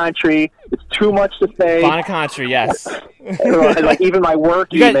Bonacontri. It's too much to say. Bonacontri, yes. Like even my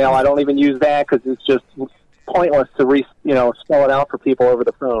work email, I don't even use that because it's just pointless to spell it out for people over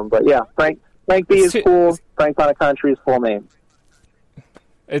the phone. But yeah, Frank B is cool. Frank Bonacontri is full name.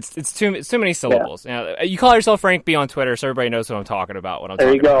 It's too many syllables. Yeah. You call yourself Frank B on Twitter, so everybody knows what I'm talking about when I'm there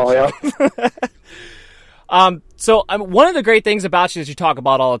talking about. There you go, yeah. So one of the great things about you that you talk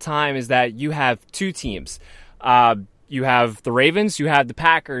about all the time is that you have two teams. You have the Ravens, you have the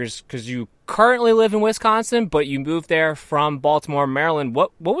Packers, because you currently live in Wisconsin, but you moved there from Baltimore, Maryland.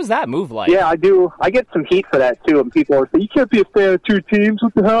 What was that move like? Yeah, I do. I get some heat for that, too, and people are saying, you can't be a fan of two teams,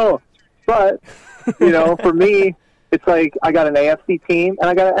 what the hell? But, for me, it's like I got an AFC team and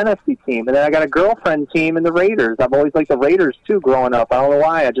I got an NFC team, and then I got a girlfriend team in the Raiders. I've always liked the Raiders too growing up. I don't know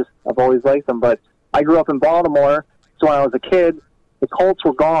why. I've always liked them. But I grew up in Baltimore, so when I was a kid, the Colts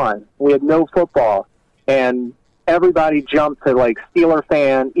were gone. We had no football, and everybody jumped to like Steeler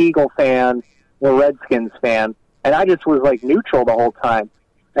fan, Eagle fan, or Redskins fan, and I just was like neutral the whole time.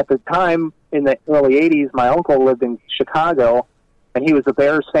 At the time in the early '80s, my uncle lived in Chicago, and he was a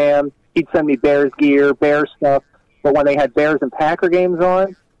Bears fan. He'd send me Bears gear, Bears stuff. But when they had Bears and Packer games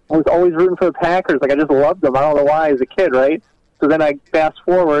on, I was always rooting for the Packers. Like, I just loved them. I don't know why as a kid, right? So then I fast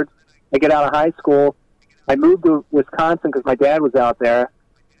forward. I get out of high school. I moved to Wisconsin because my dad was out there.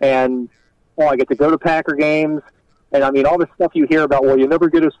 And, I get to go to Packer games. And, I mean, all this stuff you hear about, you never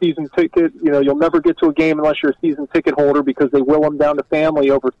get a season ticket. You'll never get to a game unless you're a season ticket holder because they will them down to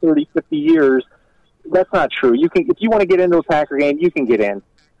family over 30, 50 years. That's not true. If you want to get into a Packer game, you can get in.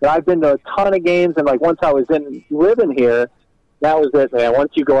 But I've been to a ton of games, and once I was living here, that was it, man.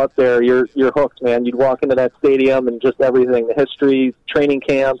 Once you go up there, you're hooked, man. You'd walk into that stadium and just everything, the history, training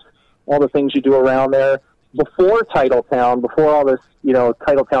camps, all the things you do around there. Before Titletown, before all this,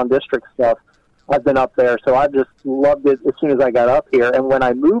 Titletown district stuff, I've been up there. So I just loved it as soon as I got up here. And when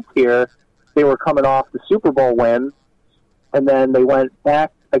I moved here, they were coming off the Super Bowl win, and then they went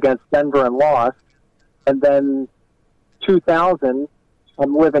back against Denver and lost. And then 2000,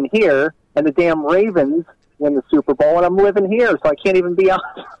 I'm living here, and the damn Ravens win the Super Bowl, and I'm living here, so I can't even be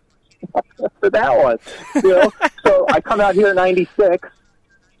honest. That's what that was. So I come out here in 96,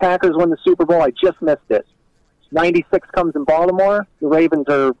 Packers win the Super Bowl, I just missed it. 96 comes in Baltimore, the Ravens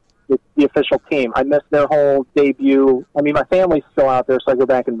are the official team. I missed their whole debut. I mean, my family's still out there, so I go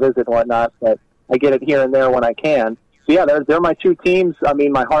back and visit and whatnot, but I get it here and there when I can. So yeah, they're my two teams. I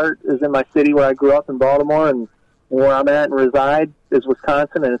mean, my heart is in my city where I grew up in Baltimore, and where I'm at and reside is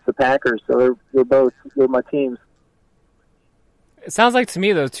Wisconsin, and it's the Packers. So they're my teams. It sounds like to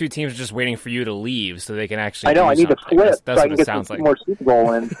me those two teams are just waiting for you to leave so they can actually. I know. I need to flip That's so I what can it get some sounds like. more Super Bowl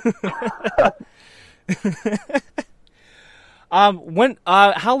wins.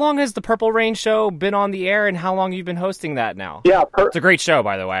 How long has the Purple Rain Show been on the air, and how long you've been hosting that now? Yeah, it's a great show,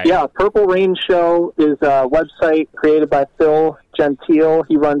 by the way. Yeah, Purple Rain Show is a website created by Phil Gentile.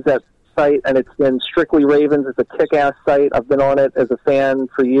 He runs that site, and it's been strictly Ravens. It's a kick-ass site. I've been on it as a fan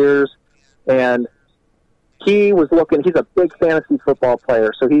for years, and he was looking. He's a big fantasy football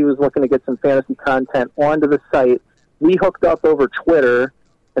player, so he was looking to get some fantasy content onto the site. We hooked up over Twitter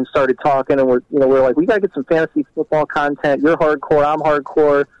and started talking, and we're like, we got to get some fantasy football content. You're hardcore, I'm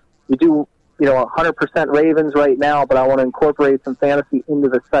hardcore. We do, 100% Ravens right now, but I want to incorporate some fantasy into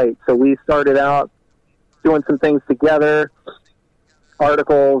the site. So we started out doing some things together,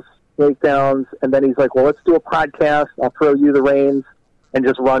 articles, breakdowns, and then he's like, well, let's do a podcast. I'll throw you the reins and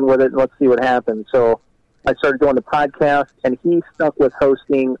just run with it, and let's see what happens. So I started doing the podcast, and he stuck with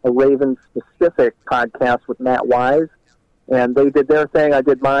hosting a Ravens-specific podcast with Matt Wise. And they did their thing, I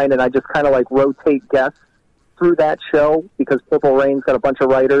did mine, and I just kind of rotate guests through that show because Purple Rain's got a bunch of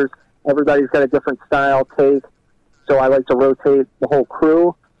writers. Everybody's got a different style, take. So I like to rotate the whole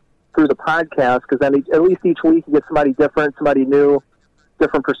crew through the podcast because then at least each week you get somebody different, somebody new,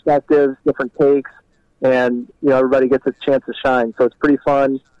 different perspectives, different takes, and everybody gets a chance to shine. So it's pretty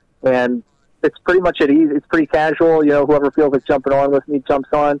fun, and it's pretty much at ease. It's pretty casual. Whoever feels like jumping on with me jumps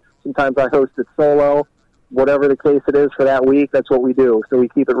on. Sometimes I host it solo. Whatever the case it is for that week, that's what we do. So we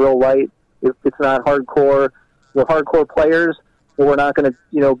keep it real light. It's not hardcore. We're hardcore players, but we're not going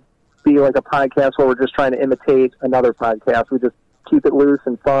to, be like a podcast where we're just trying to imitate another podcast. We just keep it loose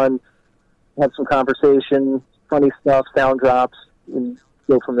and fun, have some conversation, funny stuff, sound drops, and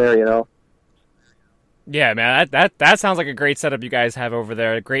go from there, Yeah, man, that sounds like a great setup you guys have over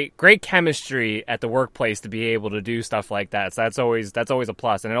there. Great chemistry at the workplace to be able to do stuff like that. So that's always a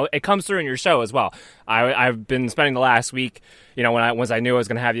plus, and it comes through in your show as well. I've been spending the last week, once I knew I was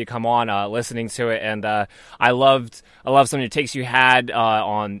going to have you come on, listening to it, and I loved some of your takes you had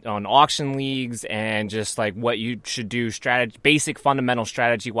on auction leagues and just like what you should do, basic fundamental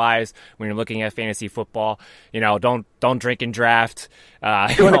strategy wise when you're looking at fantasy football. Don't drink and draft,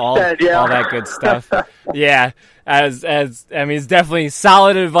 all that good stuff. Yeah, it's definitely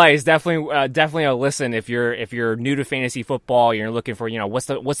solid advice. Definitely a listen if you're new to fantasy football. You're looking for what's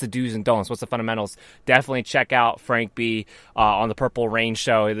the do's and don'ts, what's the fundamentals. Definitely check out Frank B on the Purple Rain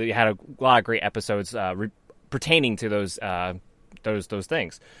Show. He had a lot of great episodes pertaining to those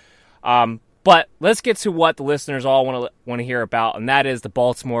things. But let's get to what the listeners all want to hear about, and that is the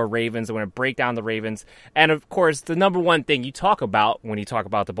Baltimore Ravens. I want to break down the Ravens, and of course, the number one thing you talk about when you talk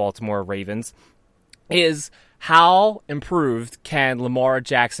about the Baltimore Ravens is how improved can Lamar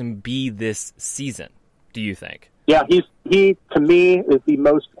Jackson be this season, do you think? Yeah, he to me is the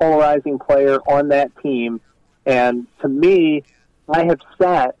most polarizing player on that team. And to me, I have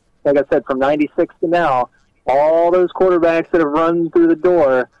sat, like I said, from 96 to now, all those quarterbacks that have run through the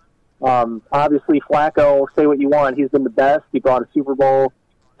door, obviously Flacco, say what you want, he's been the best. He brought a Super Bowl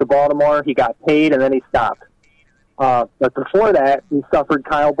to Baltimore. He got paid, and then he stopped. But before that, we suffered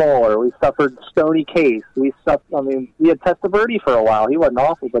Kyle Bowler. We suffered Stoney Case. We had Testaverde for a while. He wasn't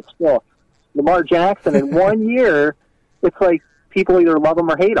awful, but still. Lamar Jackson, in 1 year, it's like people either love him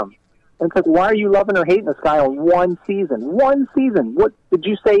or hate him. And it's like, why are you loving or hating this guy on one season? One season. What did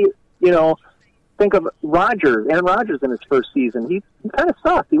you say, think of Aaron Rodgers in his first season. He kind of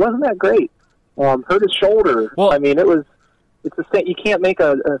sucked. He wasn't that great. Hurt his shoulder. Well, it's the same. You can't make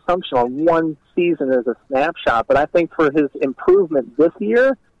an assumption on one season as a snapshot, but I think for his improvement this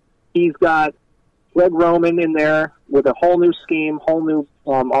year, he's got Greg Roman in there with a whole new scheme, whole new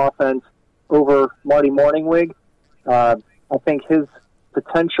offense over Marty Morningwig. I think his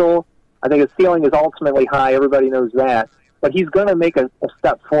potential, his ceiling is ultimately high. Everybody knows that. But he's going to make a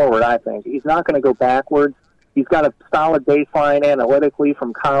step forward, I think. He's not going to go backwards. He's got a solid baseline analytically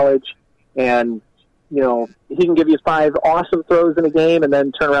from college, and he can give you 5 awesome throws in a game and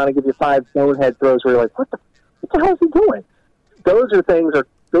then turn around and give you 5 bonehead throws where you're like, what the hell is he doing? Those are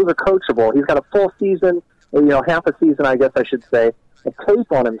coachable. He's got a full season, half a season, I guess I should say, a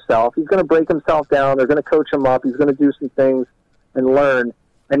tape on himself. He's going to break himself down. They're going to coach him up. He's going to do some things and learn.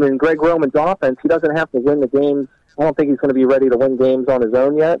 And in Greg Roman's offense, he doesn't have to win the games. I don't think he's going to be ready to win games on his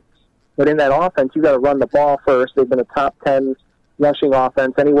own yet. But in that offense, you got to run the ball first. They've been a top 10 rushing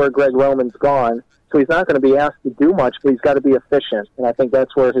offense anywhere Greg Roman's gone. So he's not going to be asked to do much, but he's got to be efficient. And I think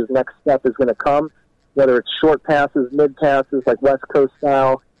that's where his next step is going to come, whether it's short passes, mid passes, like West Coast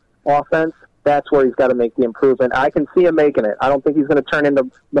style offense. That's where he's got to make the improvement. I can see him making it. I don't think he's going to turn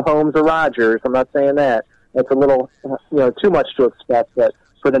into Mahomes or Rodgers. I'm not saying that. it's a little, too much to expect. But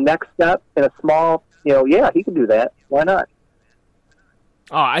for the next step in a small, yeah, he can do that. Why not?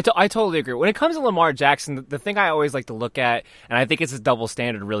 Oh, I totally agree. When it comes to Lamar Jackson, the thing I always like to look at, and I think it's a double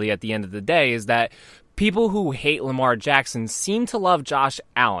standard really at the end of the day, is that people who hate Lamar Jackson seem to love Josh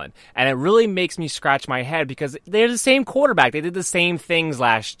Allen. And it really makes me scratch my head because they're the same quarterback. They did the same things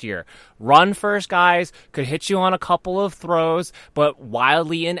last year. Run first guys, could hit you on a couple of throws, but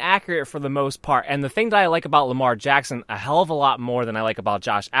wildly inaccurate for the most part. And the thing that I like about Lamar Jackson a hell of a lot more than I like about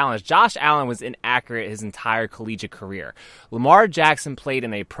Josh Allen is Josh Allen was inaccurate his entire collegiate career. Lamar Jackson played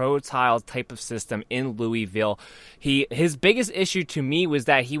in a pro-style type of system in Louisville. His biggest issue to me was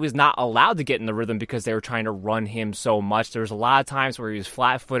that he was not allowed to get in the rhythm because they were trying to run him so much. There was a lot of times where he was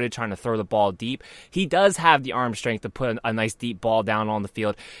flat-footed trying to throw the ball deep. He does have the arm strength to put a nice deep ball down on the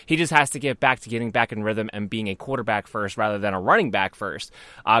field. He just has to get back to getting back in rhythm and being a quarterback first rather than a running back first.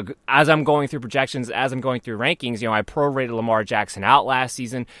 As I'm going through projections, as I'm going through rankings, I prorated Lamar Jackson out last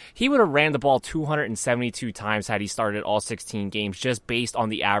season. He would have ran the ball 272 times had he started all 16 games just based on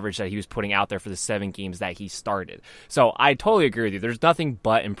the average that he was putting out there for the 7 games that he started. So I totally agree with you. There's nothing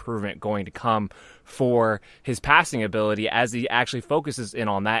but improvement going to come for his passing ability as he actually focuses in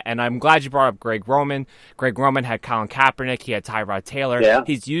on that. And I'm glad you brought up Greg Roman. Greg Roman had Colin Kaepernick. He had Tyrod Taylor. Yeah.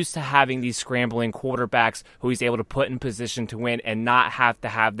 He's used to having these scrambling quarterbacks who he's able to put in position to win and not have to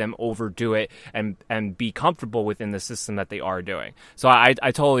have them overdo it and be comfortable within the system that they are doing. So I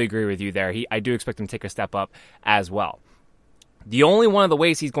totally agree with you there. I do expect him to take a step up as well. The only one of the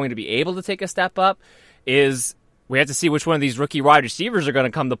ways he's going to be able to take a step up is we have to see which one of these rookie wide receivers are going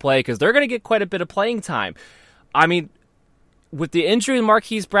to come to play because they're going to get quite a bit of playing time. I mean, with the injury of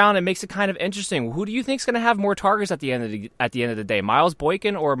Marquise Brown, it makes it kind of interesting. Who do you think is going to have more targets at the end of the day, Miles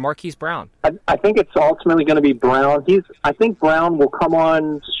Boykin or Marquise Brown? I think it's ultimately going to be Brown. I think Brown will come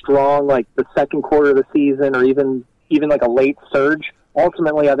on strong like the second quarter of the season or even like a late surge.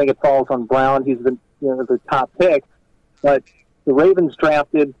 Ultimately, I think it falls on Brown. He's the top pick. But the Ravens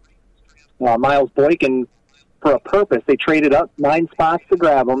drafted Miles Boykin for a purpose. They traded up 9 spots to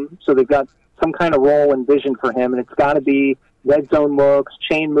grab him, so they've got some kind of role and vision for him, and it's got to be red zone looks,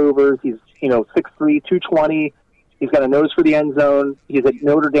 chain movers. He's 6'3", 220. He's got a nose for the end zone. He's at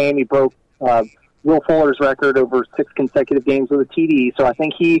Notre Dame. He broke Will Fuller's record over 6 consecutive games with a TD, so I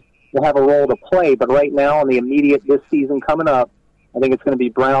think he will have a role to play. But right now, in the immediate this season coming up, I think it's going to be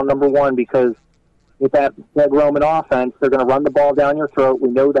Brown number 1 because with that Roman offense, they're going to run the ball down your throat. We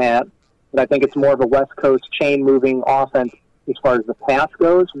know that. But I think it's more of a West Coast chain-moving offense as far as the pass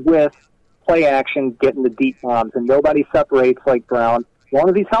goes with play action, getting the deep bombs. And nobody separates like Brown. As long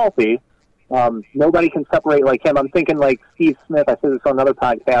as he's healthy, nobody can separate like him. I'm thinking like Steve Smith. I said this on another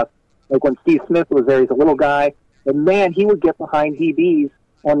podcast. Like when Steve Smith was there, he's a little guy. And, man, he would get behind DBs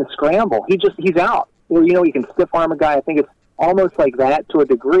on the scramble. He's out. Or, you can stiff-arm a guy. I think it's almost like that to a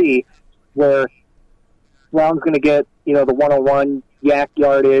degree where Brown's going to get, the one-on-one yak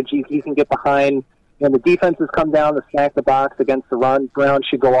yardage. He can get behind. When the defenses come down to stack the box against the run, Brown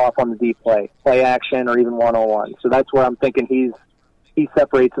should go off on the deep play action, or even one-on-one. So that's where I'm thinking he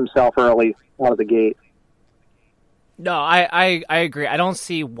separates himself early out of the gate. No, I agree. I don't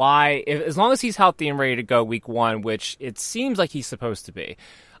see why, as long as he's healthy and ready to go week 1, which it seems like he's supposed to be,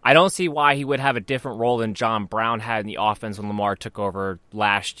 I don't see why he would have a different role than John Brown had in the offense when Lamar took over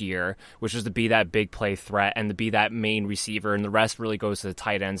last year, which was to be that big play threat and to be that main receiver, and the rest really goes to the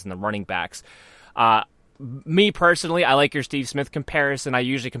tight ends and the running backs. Me personally, I like your Steve Smith comparison. I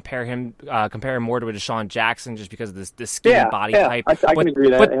usually compare him more to a Deshaun Jackson just because of this skinny body type. I can agree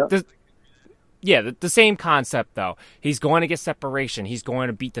with that. The same concept, though. He's going to get separation. He's going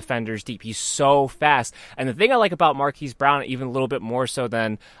to beat defenders deep. He's so fast. And the thing I like about Marquise Brown, even a little bit more so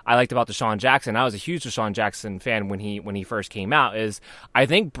than I liked about Deshaun Jackson, I was a huge Deshaun Jackson fan when he first came out, is I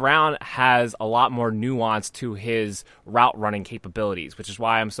think Brown has a lot more nuance to his route running capabilities, which is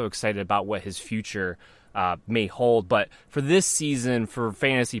why I'm so excited about what his future may hold. But for this season, for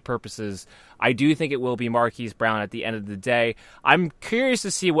fantasy purposes, I do think it will be Marquise Brown at the end of the day. I'm curious to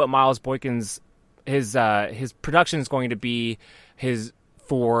see what Miles Boykin's his production is going to be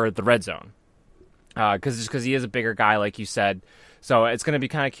for the red zone, because he is a bigger guy, like you said. So it's going to be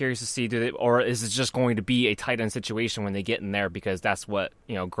kind of curious to see, or is it just going to be a tight end situation when they get in there, because that's what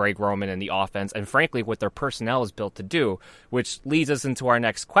Greg Roman and the offense, and frankly what their personnel is built to do. Which leads us into our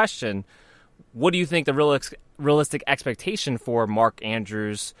next question: what do you think the realistic expectation for Mark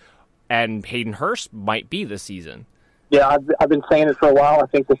Andrews and Hayden Hurst might be this season? Yeah, I've been saying it for a while. I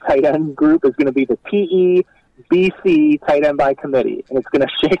think the tight end group is going to be the TEBC tight end by committee, and it's going to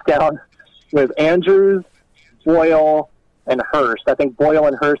shake down with Andrews, Boyle, and Hurst. I think Boyle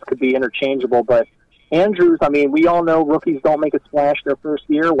and Hurst could be interchangeable, but Andrews, I mean, we all know rookies don't make a splash their first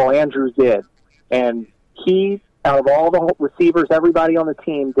year. Well, Andrews did. And he, out of all the receivers, everybody on the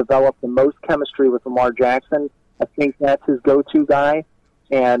team, developed the most chemistry with Lamar Jackson. I think that's his go-to guy.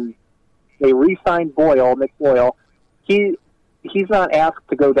 And they re-signed Boyle, Nick Boyle. He's not asked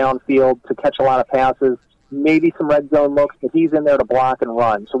to go downfield to catch a lot of passes, maybe some red zone looks, but he's in there to block and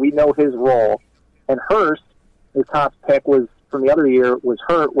run. So we know his role. And Hurst, his top pick, was from the other year, was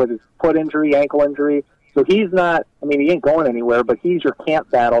hurt with his foot injury, ankle injury. So he's not, I mean, he ain't going anywhere, but he's your camp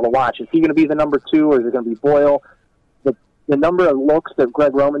battle to watch. Is he going to be the number 2, or is it going to be Boyle? The number of looks that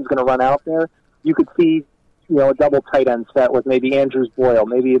Greg Roman's going to run out there, you could see, a double tight end set with maybe Andrews Boyle,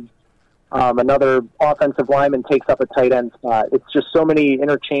 maybe another offensive lineman takes up a tight end spot. It's just so many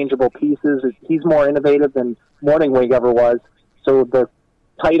interchangeable pieces. He's more innovative than Morningwig ever was. So the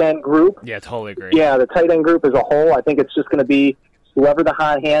tight end group. Yeah, totally agree. Yeah, the tight end group as a whole, I think it's just going to be whoever the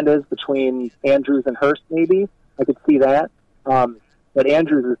hot hand is between Andrews and Hurst, maybe. I could see that. But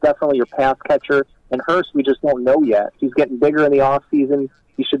Andrews is definitely your pass catcher. And Hurst, we just don't know yet. He's getting bigger in the offseason.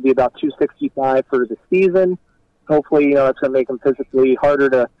 He should be about 265 for the season. Hopefully, that's going to make him physically harder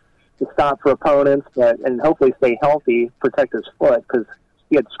to stop for opponents, and hopefully stay healthy, protect his foot, because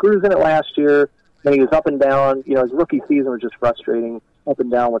he had screws in it last year, and he was up and down. His rookie season was just frustrating, up and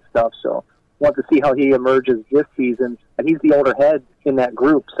down with stuff. So we'll have to see how he emerges this season. And he's the older head in that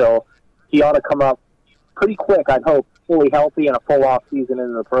group, so he ought to come up pretty quick, I'd hope, fully healthy and a full off season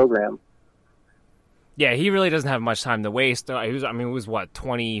into the program. Yeah, he really doesn't have much time to waste. He was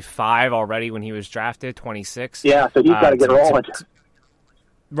 25 already when he was drafted, 26. Yeah, so he's got to get rolling.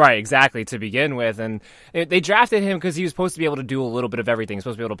 Right, exactly, to begin with. And they drafted him because he was supposed to be able to do a little bit of everything. He's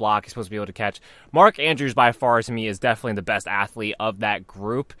supposed to be able to block. He's supposed to be able to catch. Mark Andrews, by far, to me, is definitely the best athlete of that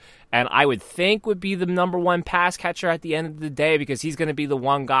group. And I would think would be the number 1 pass catcher at the end of the day, because he's going to be the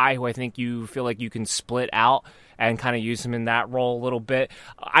one guy who I think you feel like you can split out and kind of use him in that role a little bit.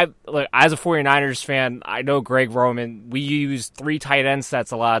 As a 49ers fan, I know Greg Roman, we use 3 tight end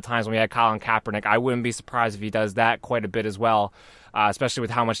sets a lot of times when we had Colin Kaepernick. I wouldn't be surprised if he does that quite a bit as well, especially with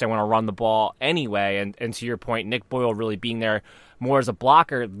how much they want to run the ball anyway. And to your point, Nick Boyle really being there more as a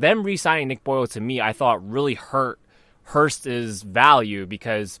blocker. Them re-signing Nick Boyle, to me, I thought really hurt Hurst's value,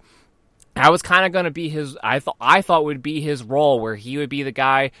 because that was kind of going to be his, I thought would be his role, where he would be the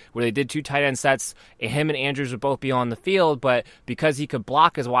guy where they did 2 tight end sets, and him and Andrews would both be on the field, but because he could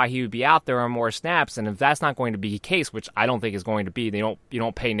block is why he would be out there on more snaps. And if that's not going to be the case, which I don't think is going to be, you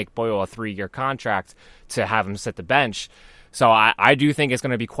don't pay Nick Boyle a 3-year contract to have him sit the bench. So I do think it's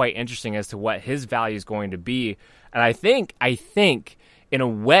going to be quite interesting as to what his value is going to be. And I think in a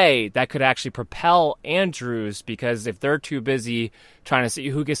way that could actually propel Andrews, because if they're too busy trying to see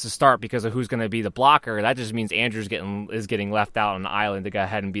who gets to start because of who's going to be the blocker, that just means Andrews is getting left out on an island to go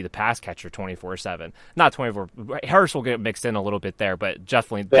ahead and be the pass catcher 24/7. Not 24. Hurst will get mixed in a little bit there, but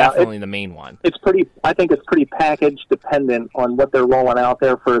definitely the main one. I think it's pretty package dependent on what they're rolling out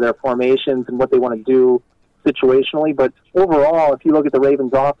there for their formations and what they want to do situationally. But overall, if you look at the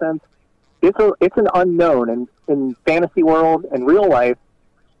Ravens offense, it's an unknown, and in fantasy world and real life,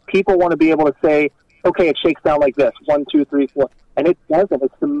 people want to be able to say, okay, it shakes down like this, 1, 2, 3, 4, and it doesn't.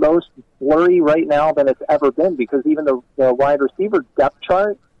 It's the most blurry right now than it's ever been, because even the wide receiver depth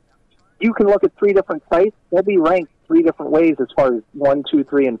chart, you can look at 3 different sites, they'll be ranked 3 different ways as far as 1, 2,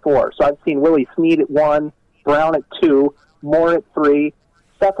 3, and 4. So I've seen Willie Snead at 1, Brown at 2, Moore at 3,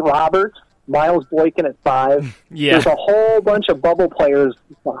 Seth Roberts, Miles Boykin at 5. Yeah. There's a whole bunch of bubble players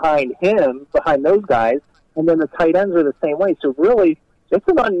behind those guys, and then the tight ends are the same way. So really, it's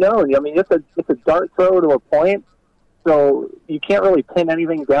an unknown. I mean, it's a dart throw to a point, so you can't really pin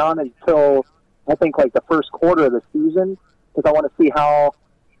anything down until, I think, like the first quarter of the season, because I want to see how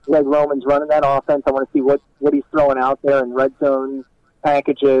Greg Roman's running that offense. I want to see what he's throwing out there in red zone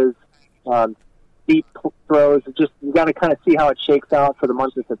packages, deep throws. Just, you got to kind of see how it shakes out for the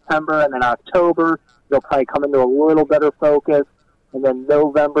month of September, and then October they'll probably come into a little better focus, and then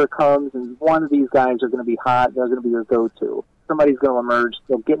November comes, and one of these guys are going to be hot. They're going to be your go-to. Somebody's going to emerge.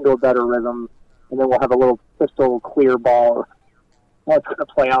 They'll get into a better rhythm, and then we'll have a little crystal clear ball. Well, it's going to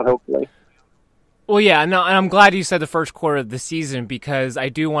play out, hopefully. Well, yeah, no, and I'm glad you said the first quarter of the season, because I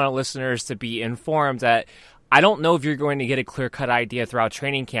do want listeners to be informed that I don't know if you're going to get a clear-cut idea throughout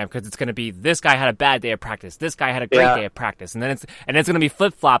training camp, because it's going to be, this guy had a bad day of practice, this guy had a great day of practice, and then it's going to be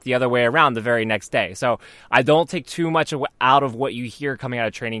flip-flop the other way around the very next day. So I don't take too much out of what you hear coming out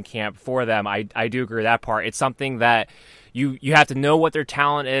of training camp for them. I do agree with that part. It's something that you have to know what their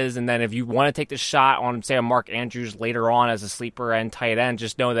talent is, and then if you want to take the shot on, say, a Mark Andrews later on as a sleeper and tight end,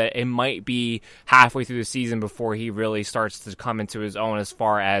 just know that it might be halfway through the season before he really starts to come into his own as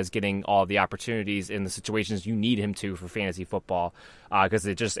far as getting all the opportunities in the situations you need him to for fantasy football, because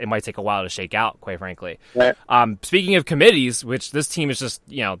it might take a while to shake out, quite frankly. Right. Speaking of committees, which this team is just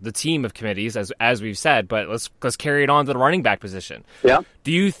the team of committees as we've said, but let's carry it on to the running back position. Yeah.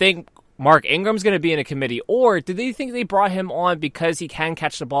 Do you think Mark Ingram's going to be in a committee, or do they think they brought him on because he can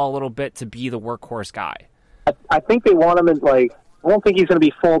catch the ball a little bit to be the workhorse guy? I think they want him as, I don't think he's going to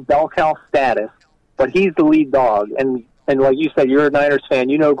be full bell cow status, but he's the lead dog. And like you said, you're a Niners fan.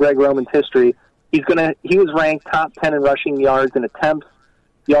 You know Greg Roman's history. He was ranked top 10 in rushing yards and attempts,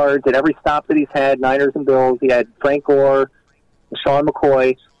 yards at every stop that he's had, Niners and Bills. He had Frank Gore, Sean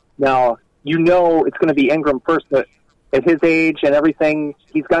McCoy. Now, it's going to be Ingram first, but at his age and everything,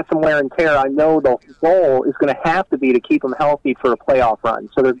 he's got some wear and tear. I know the goal is going to have to be to keep him healthy for a playoff run.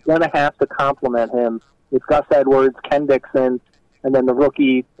 So they're going to have to complement him with Gus Edwards, Ken Dixon, and then the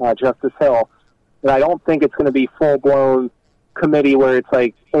rookie, Justice Hill. And I don't think it's going to be full-blown committee where it's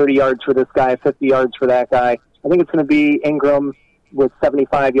like 30 yards for this guy, 50 yards for that guy. I think it's going to be Ingram with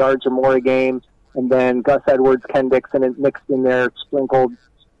 75 yards or more a game, and then Gus Edwards, Ken Dixon, and mixed in there, sprinkled.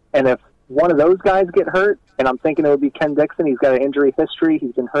 And if one of those guys get hurt, and I'm thinking it would be Ken Dixon. He's got an injury history.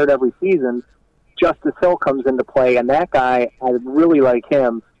 He's been hurt every season. Justice Hill comes into play, and that guy, I really like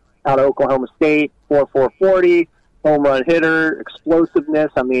him out of Oklahoma State, 4.40, home run hitter,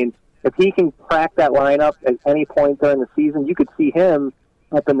 explosiveness. I mean, if he can crack that lineup at any point during the season, you could see him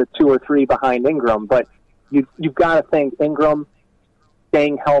up in the 2 or 3 behind Ingram. But you've got to think Ingram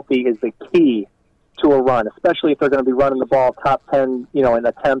staying healthy is the key to a run, especially if they're going to be running the ball top 10, in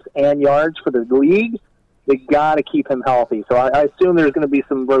attempts and yards for the league. They got to keep him healthy. So I assume there's going to be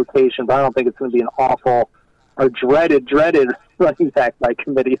some rotation, but I don't think it's going to be an awful or dreaded running back by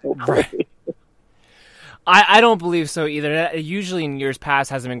committee. Hopefully. I don't believe so either. Usually in years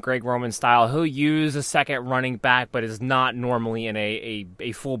past hasn't been Greg Roman style. He'll use a second running back, but is not normally in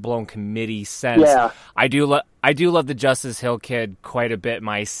a full-blown committee sense. Yeah. I do love the Justice Hill kid quite a bit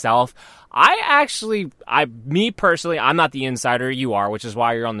myself. Me personally, I'm not the insider, you are, which is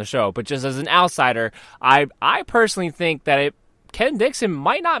why you're on the show, but just as an outsider, I personally think that Ken Dixon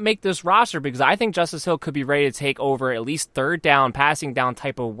might not make this roster because I think Justice Hill could be ready to take over at least third down, passing down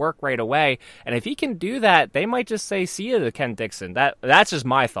type of work right away. And if he can do that, they might just say, see you to Ken Dixon. That's just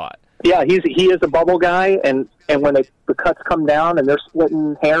my thought. Yeah, he is a bubble guy, and when the cuts come down and they're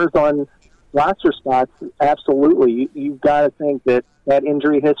splitting hairs on roster spots, absolutely. You've got to think that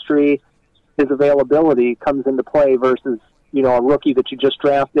injury history, his availability comes into play versus, a rookie that you just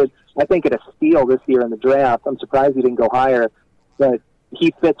drafted. I think it a steal this year in the draft. I'm surprised he didn't go higher. But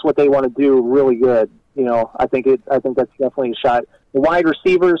he fits what they want to do really good. I think that's definitely a shot. The wide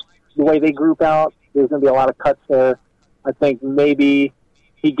receivers, the way they group out, there's going to be a lot of cuts there. I think maybe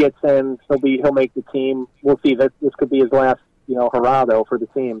he gets in, he'll make the team. We'll see. This could be his last, hurrah though for the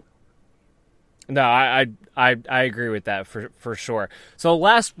team. No, I agree with that for sure. So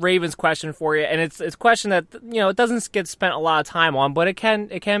last Ravens question for you, and it's a question that it doesn't get spent a lot of time on, but it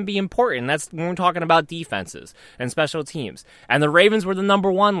can be important. That's when we're talking about defenses and special teams. And the Ravens were the number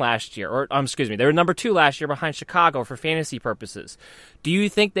 1 last year, they were number 2 last year behind Chicago for fantasy purposes. Do you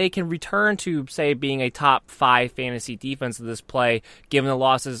think they can return to, say, being a top 5 fantasy defense of this play, given the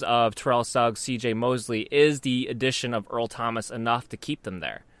losses of Terrell Suggs, C.J. Mosley? Is the addition of Earl Thomas enough to keep them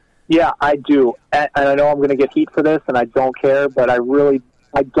there? Yeah, I do. And I know I'm going to get heat for this, and I don't care, but I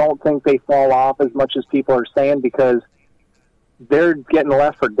don't think they fall off as much as people are saying because they're getting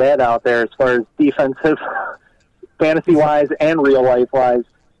left for dead out there as far as defensive, fantasy-wise and real-life-wise.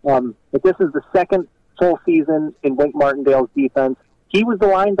 But this is the second full season in Wink Martindale's defense. He was the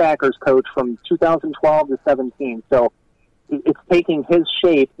linebackers coach from 2012 to 17, so it's taking his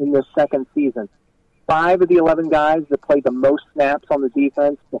shape in this second season. 5 of the 11 guys that played the most snaps on the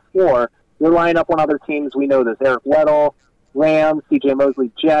defense before, they're lining up on other teams. We know this. Eric Weddle, Rams, C.J.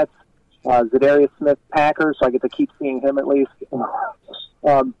 Mosley, Jets, Zadarius Smith, Packers, so I get to keep seeing him at least.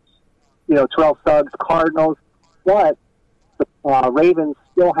 Terrell Suggs, Cardinals. But the Ravens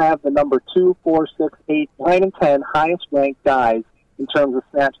still have the number 2, 4, 6, 8, 9, and 10 highest-ranked guys in terms of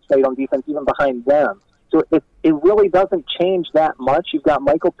snaps played on defense, even behind them. So it really doesn't change that much. You've got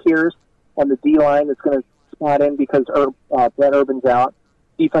Michael Pierce on the D-line that's going to spot in because Brett Urban's out.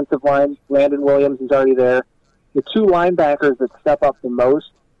 Defensive line, Brandon Williams is already there. The 2 linebackers that step up the most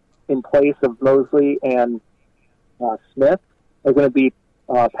in place of Mosley and Smith are going to be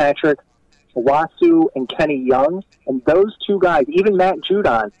Patrick Owasu and Kenny Young. And those 2 guys, even Matt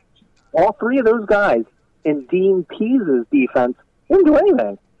Judon, all 3 of those guys in Dean Pease's defense didn't do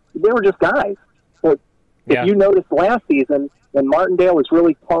anything. They were just guys. But if you noticed last season, when Martindale was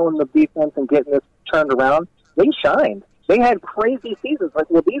really pulling the defense and getting this turned around, they shined. They had crazy seasons. Like,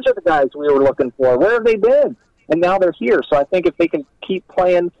 well, these are the guys we were looking for. Where have they been? And now they're here. So I think if they can keep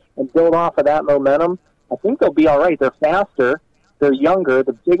playing and build off of that momentum, I think they'll be all right. They're faster. They're younger.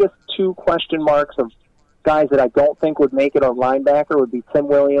 The biggest two question marks of guys that I don't think would make it on linebacker would be Tim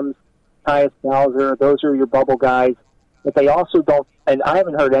Williams, Tyus Bowser. Those are your bubble guys. But they also don't, and I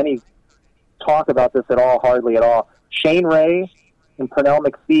haven't heard any talk about this at all, hardly at all. Shane Ray and Pernell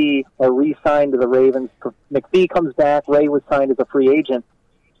McPhee are re-signed to the Ravens. McPhee comes back. Ray was signed as a free agent.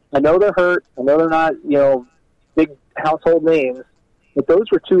 I know they're hurt. I know they're not, big household names. But those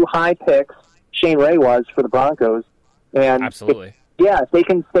were two high picks. Shane Ray was for the Broncos. And absolutely. If they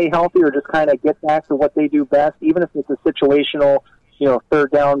can stay healthy or just kind of get back to what they do best, even if it's a situational,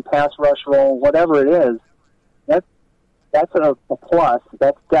 third down pass rush role, whatever it is, that's a plus.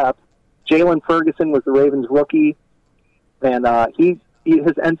 That's depth. Jalen Ferguson was the Ravens rookie, and his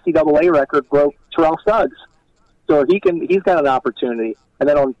NCAA record broke Terrell Suggs. So he's got an opportunity. And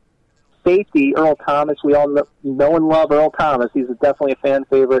then on safety, Earl Thomas, we all know and love Earl Thomas. He's definitely a fan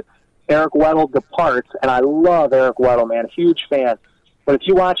favorite. Eric Weddle departs, and I love Eric Weddle, man, huge fan. But if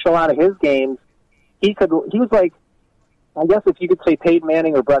you watch a lot of his games, he was like, I guess if you could say Peyton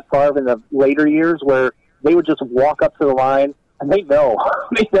Manning or Brett Favre in the later years, where they would just walk up to the line, and they know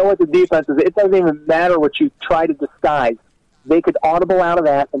what the defense is. It doesn't even matter what you try to disguise. They could audible out of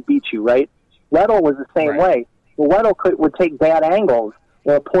that and beat you, right? Weddle was the same way. Well, Weddle would take bad angles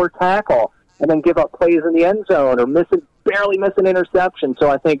or a poor tackle and then give up plays in the end zone or barely miss an interception. So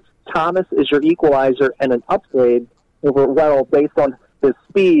I think Thomas is your equalizer and an upgrade over Weddle based on his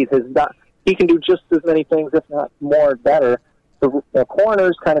speed. He can do just as many things, if not more, better. The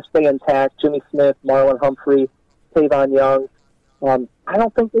corners kind of stay intact. Jimmy Smith, Marlon Humphrey, Tavon Young. I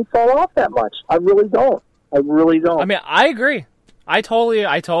don't think they fall off that much. I really don't. I mean, I agree. I totally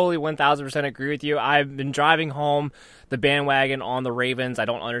 1,000% agree with you. I've been driving home the bandwagon on the Ravens. I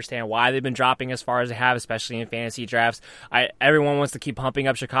don't understand why they've been dropping as far as they have, especially in fantasy drafts. Everyone wants to keep pumping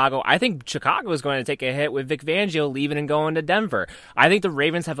up Chicago. I think Chicago is going to take a hit with Vic Fangio leaving and going to Denver. I think the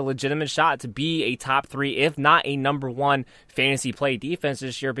Ravens have a legitimate shot to be a top 3, if not a number 1 fantasy play defense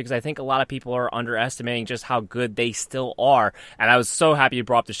this year, because I think a lot of people are underestimating just how good they still are. And I was so happy you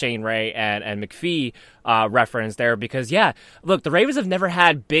brought up the Shane Ray and McPhee reference there, because look, the Ravens have never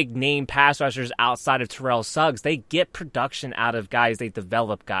had big name pass rushers outside of Terrell Suggs. They get production out of guys, they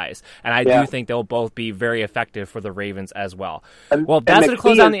develop guys, and I do think they'll both be very effective for the Ravens as well. That's going to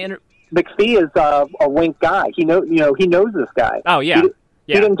close down the interview. McPhee is a wink guy. He knows this guy. Oh yeah.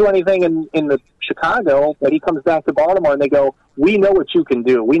 He didn't do anything in the Chicago, but he comes back to Baltimore and they go, we know what you can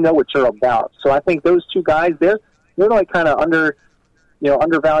do. We know what you're about. So I think those two guys, they're like kind of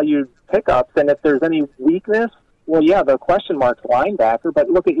undervalued pickups. And if there's any weakness, well, the question mark's linebacker, but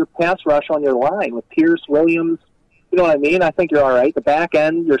look at your pass rush on your line with Pierce, Williams. You know what I mean? I think you're all right. The back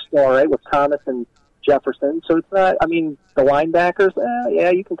end, you're still all right with Thomas and Jefferson. So it's not, the linebackers,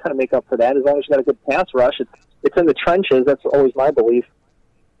 you can kind of make up for that as long as you got a good pass rush. It's in the trenches. That's always my belief.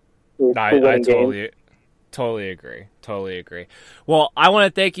 I totally agree. Well, I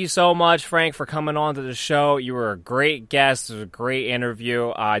want to thank you so much, Frank, for coming on to the show. You were a great guest. It was a great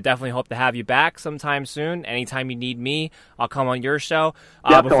interview. I definitely hope to have you back sometime soon. Anytime you need me, I'll come on your show.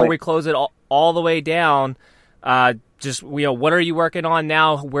 Before we close it all the way down, what are you working on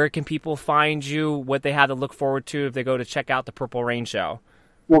now? Where can people find you? What they have to look forward to if they go to check out the Purple Rain Show?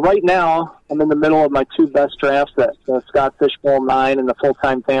 Well, right now, I'm in the middle of my 2 best drafts, the Scott Fishbowl 9 and the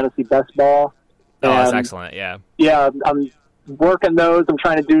Full-Time Fantasy Best Ball. That's excellent, yeah. Yeah, I'm working those.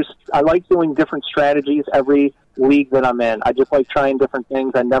 I like doing different strategies every league that I'm in. I just like trying different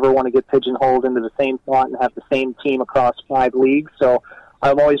things. I never want to get pigeonholed into the same thought and have the same team across 5 leagues, so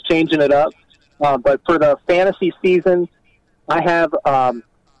I'm always changing it up. But for the fantasy season, I have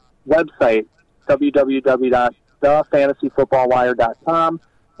website, www.thefantasyfootballwire.com.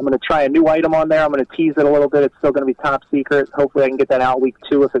 I'm going to try a new item on there. I'm going to tease it a little bit. It's still going to be top secret. Hopefully I can get that out week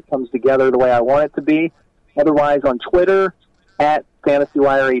 2 if it comes together the way I want it to be. Otherwise, on Twitter, at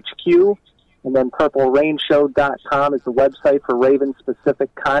FantasyWireHQ, and then PurpleRainShow.com is the website for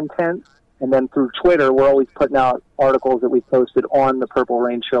Raven-specific content. And then through Twitter, we're always putting out articles that we posted on the Purple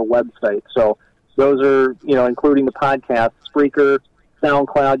Rain Show website. So those are, including the podcast, Spreaker,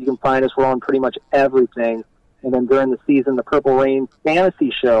 SoundCloud. You can find us. We're on pretty much everything. And then during the season, the Purple Rain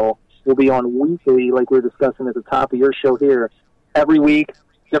Fantasy Show will be on weekly, like we were discussing at the top of your show here. Every week,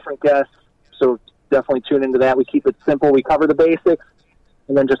 different guests. So definitely tune into that. We keep it simple. We cover the basics.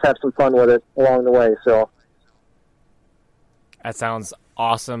 and then just have some fun with it along the way. So that sounds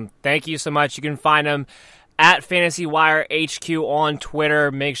awesome. Thank you so much. You can find him at Fantasy Wire HQ on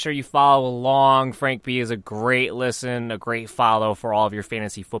Twitter. Make sure you follow along. Frank B is a great listen, a great follow for all of your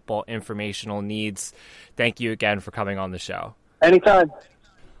fantasy football informational needs. Thank you again for coming on the show. Anytime.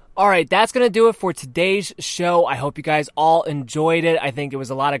 All right, that's going to do it for today's show. I hope you guys all enjoyed it. I think it was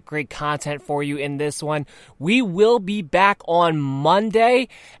a lot of great content for you in this one. We will be back on Monday,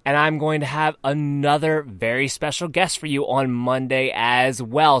 and I'm going to have another very special guest for you on Monday as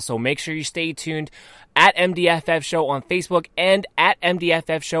well. So make sure you stay tuned at MDFF Show on Facebook and at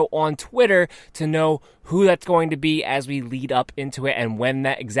MDFF Show on Twitter to know who that's going to be as we lead up into it and when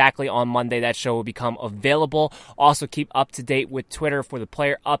that exactly on Monday that show will become available. Also keep up to date with Twitter for the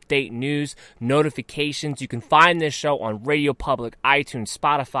player update news, notifications. You can find this show on Radio Public, iTunes,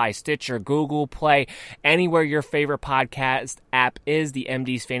 Spotify, Stitcher, Google Play, anywhere your favorite podcast app is. The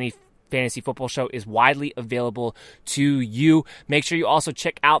MD's Fantasy Football Show is widely available to you. Make sure you also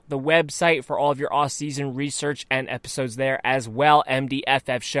check out the website for all of your off-season research and episodes there as well,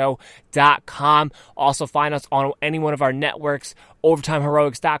 mdffshow.com. Also find us on any one of our networks,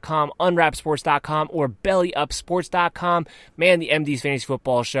 OvertimeHeroics.com, UnwrapSports.com, or BellyUpSports.com. Man, the MD's Fantasy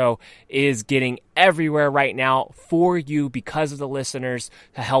Football Show is getting everywhere right now for you because of the listeners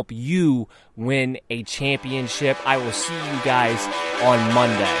to help you win a championship. I will see you guys on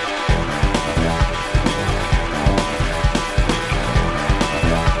Monday.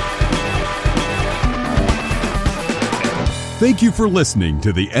 Thank you for listening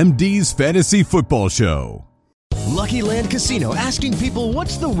to the MD's Fantasy Football Show. Lucky Land Casino, asking people,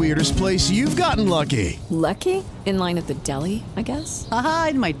 what's the weirdest place you've gotten lucky? Lucky? In line at the deli, I guess? Aha,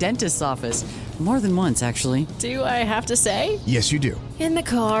 in my dentist's office. More than once, actually. Do I have to say? Yes, you do. In the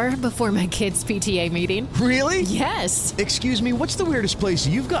car before my kids' PTA meeting. Really? Yes. Excuse me, what's the weirdest place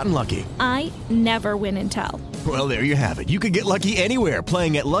you've gotten lucky? I never win and tell. Well, there you have it. You can get lucky anywhere,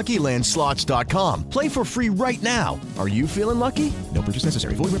 playing at LuckyLandSlots.com. Play for free right now. Are you feeling lucky? No purchase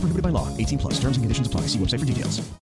necessary. Void where prohibited by law. 18+. Terms and conditions apply. See website for details.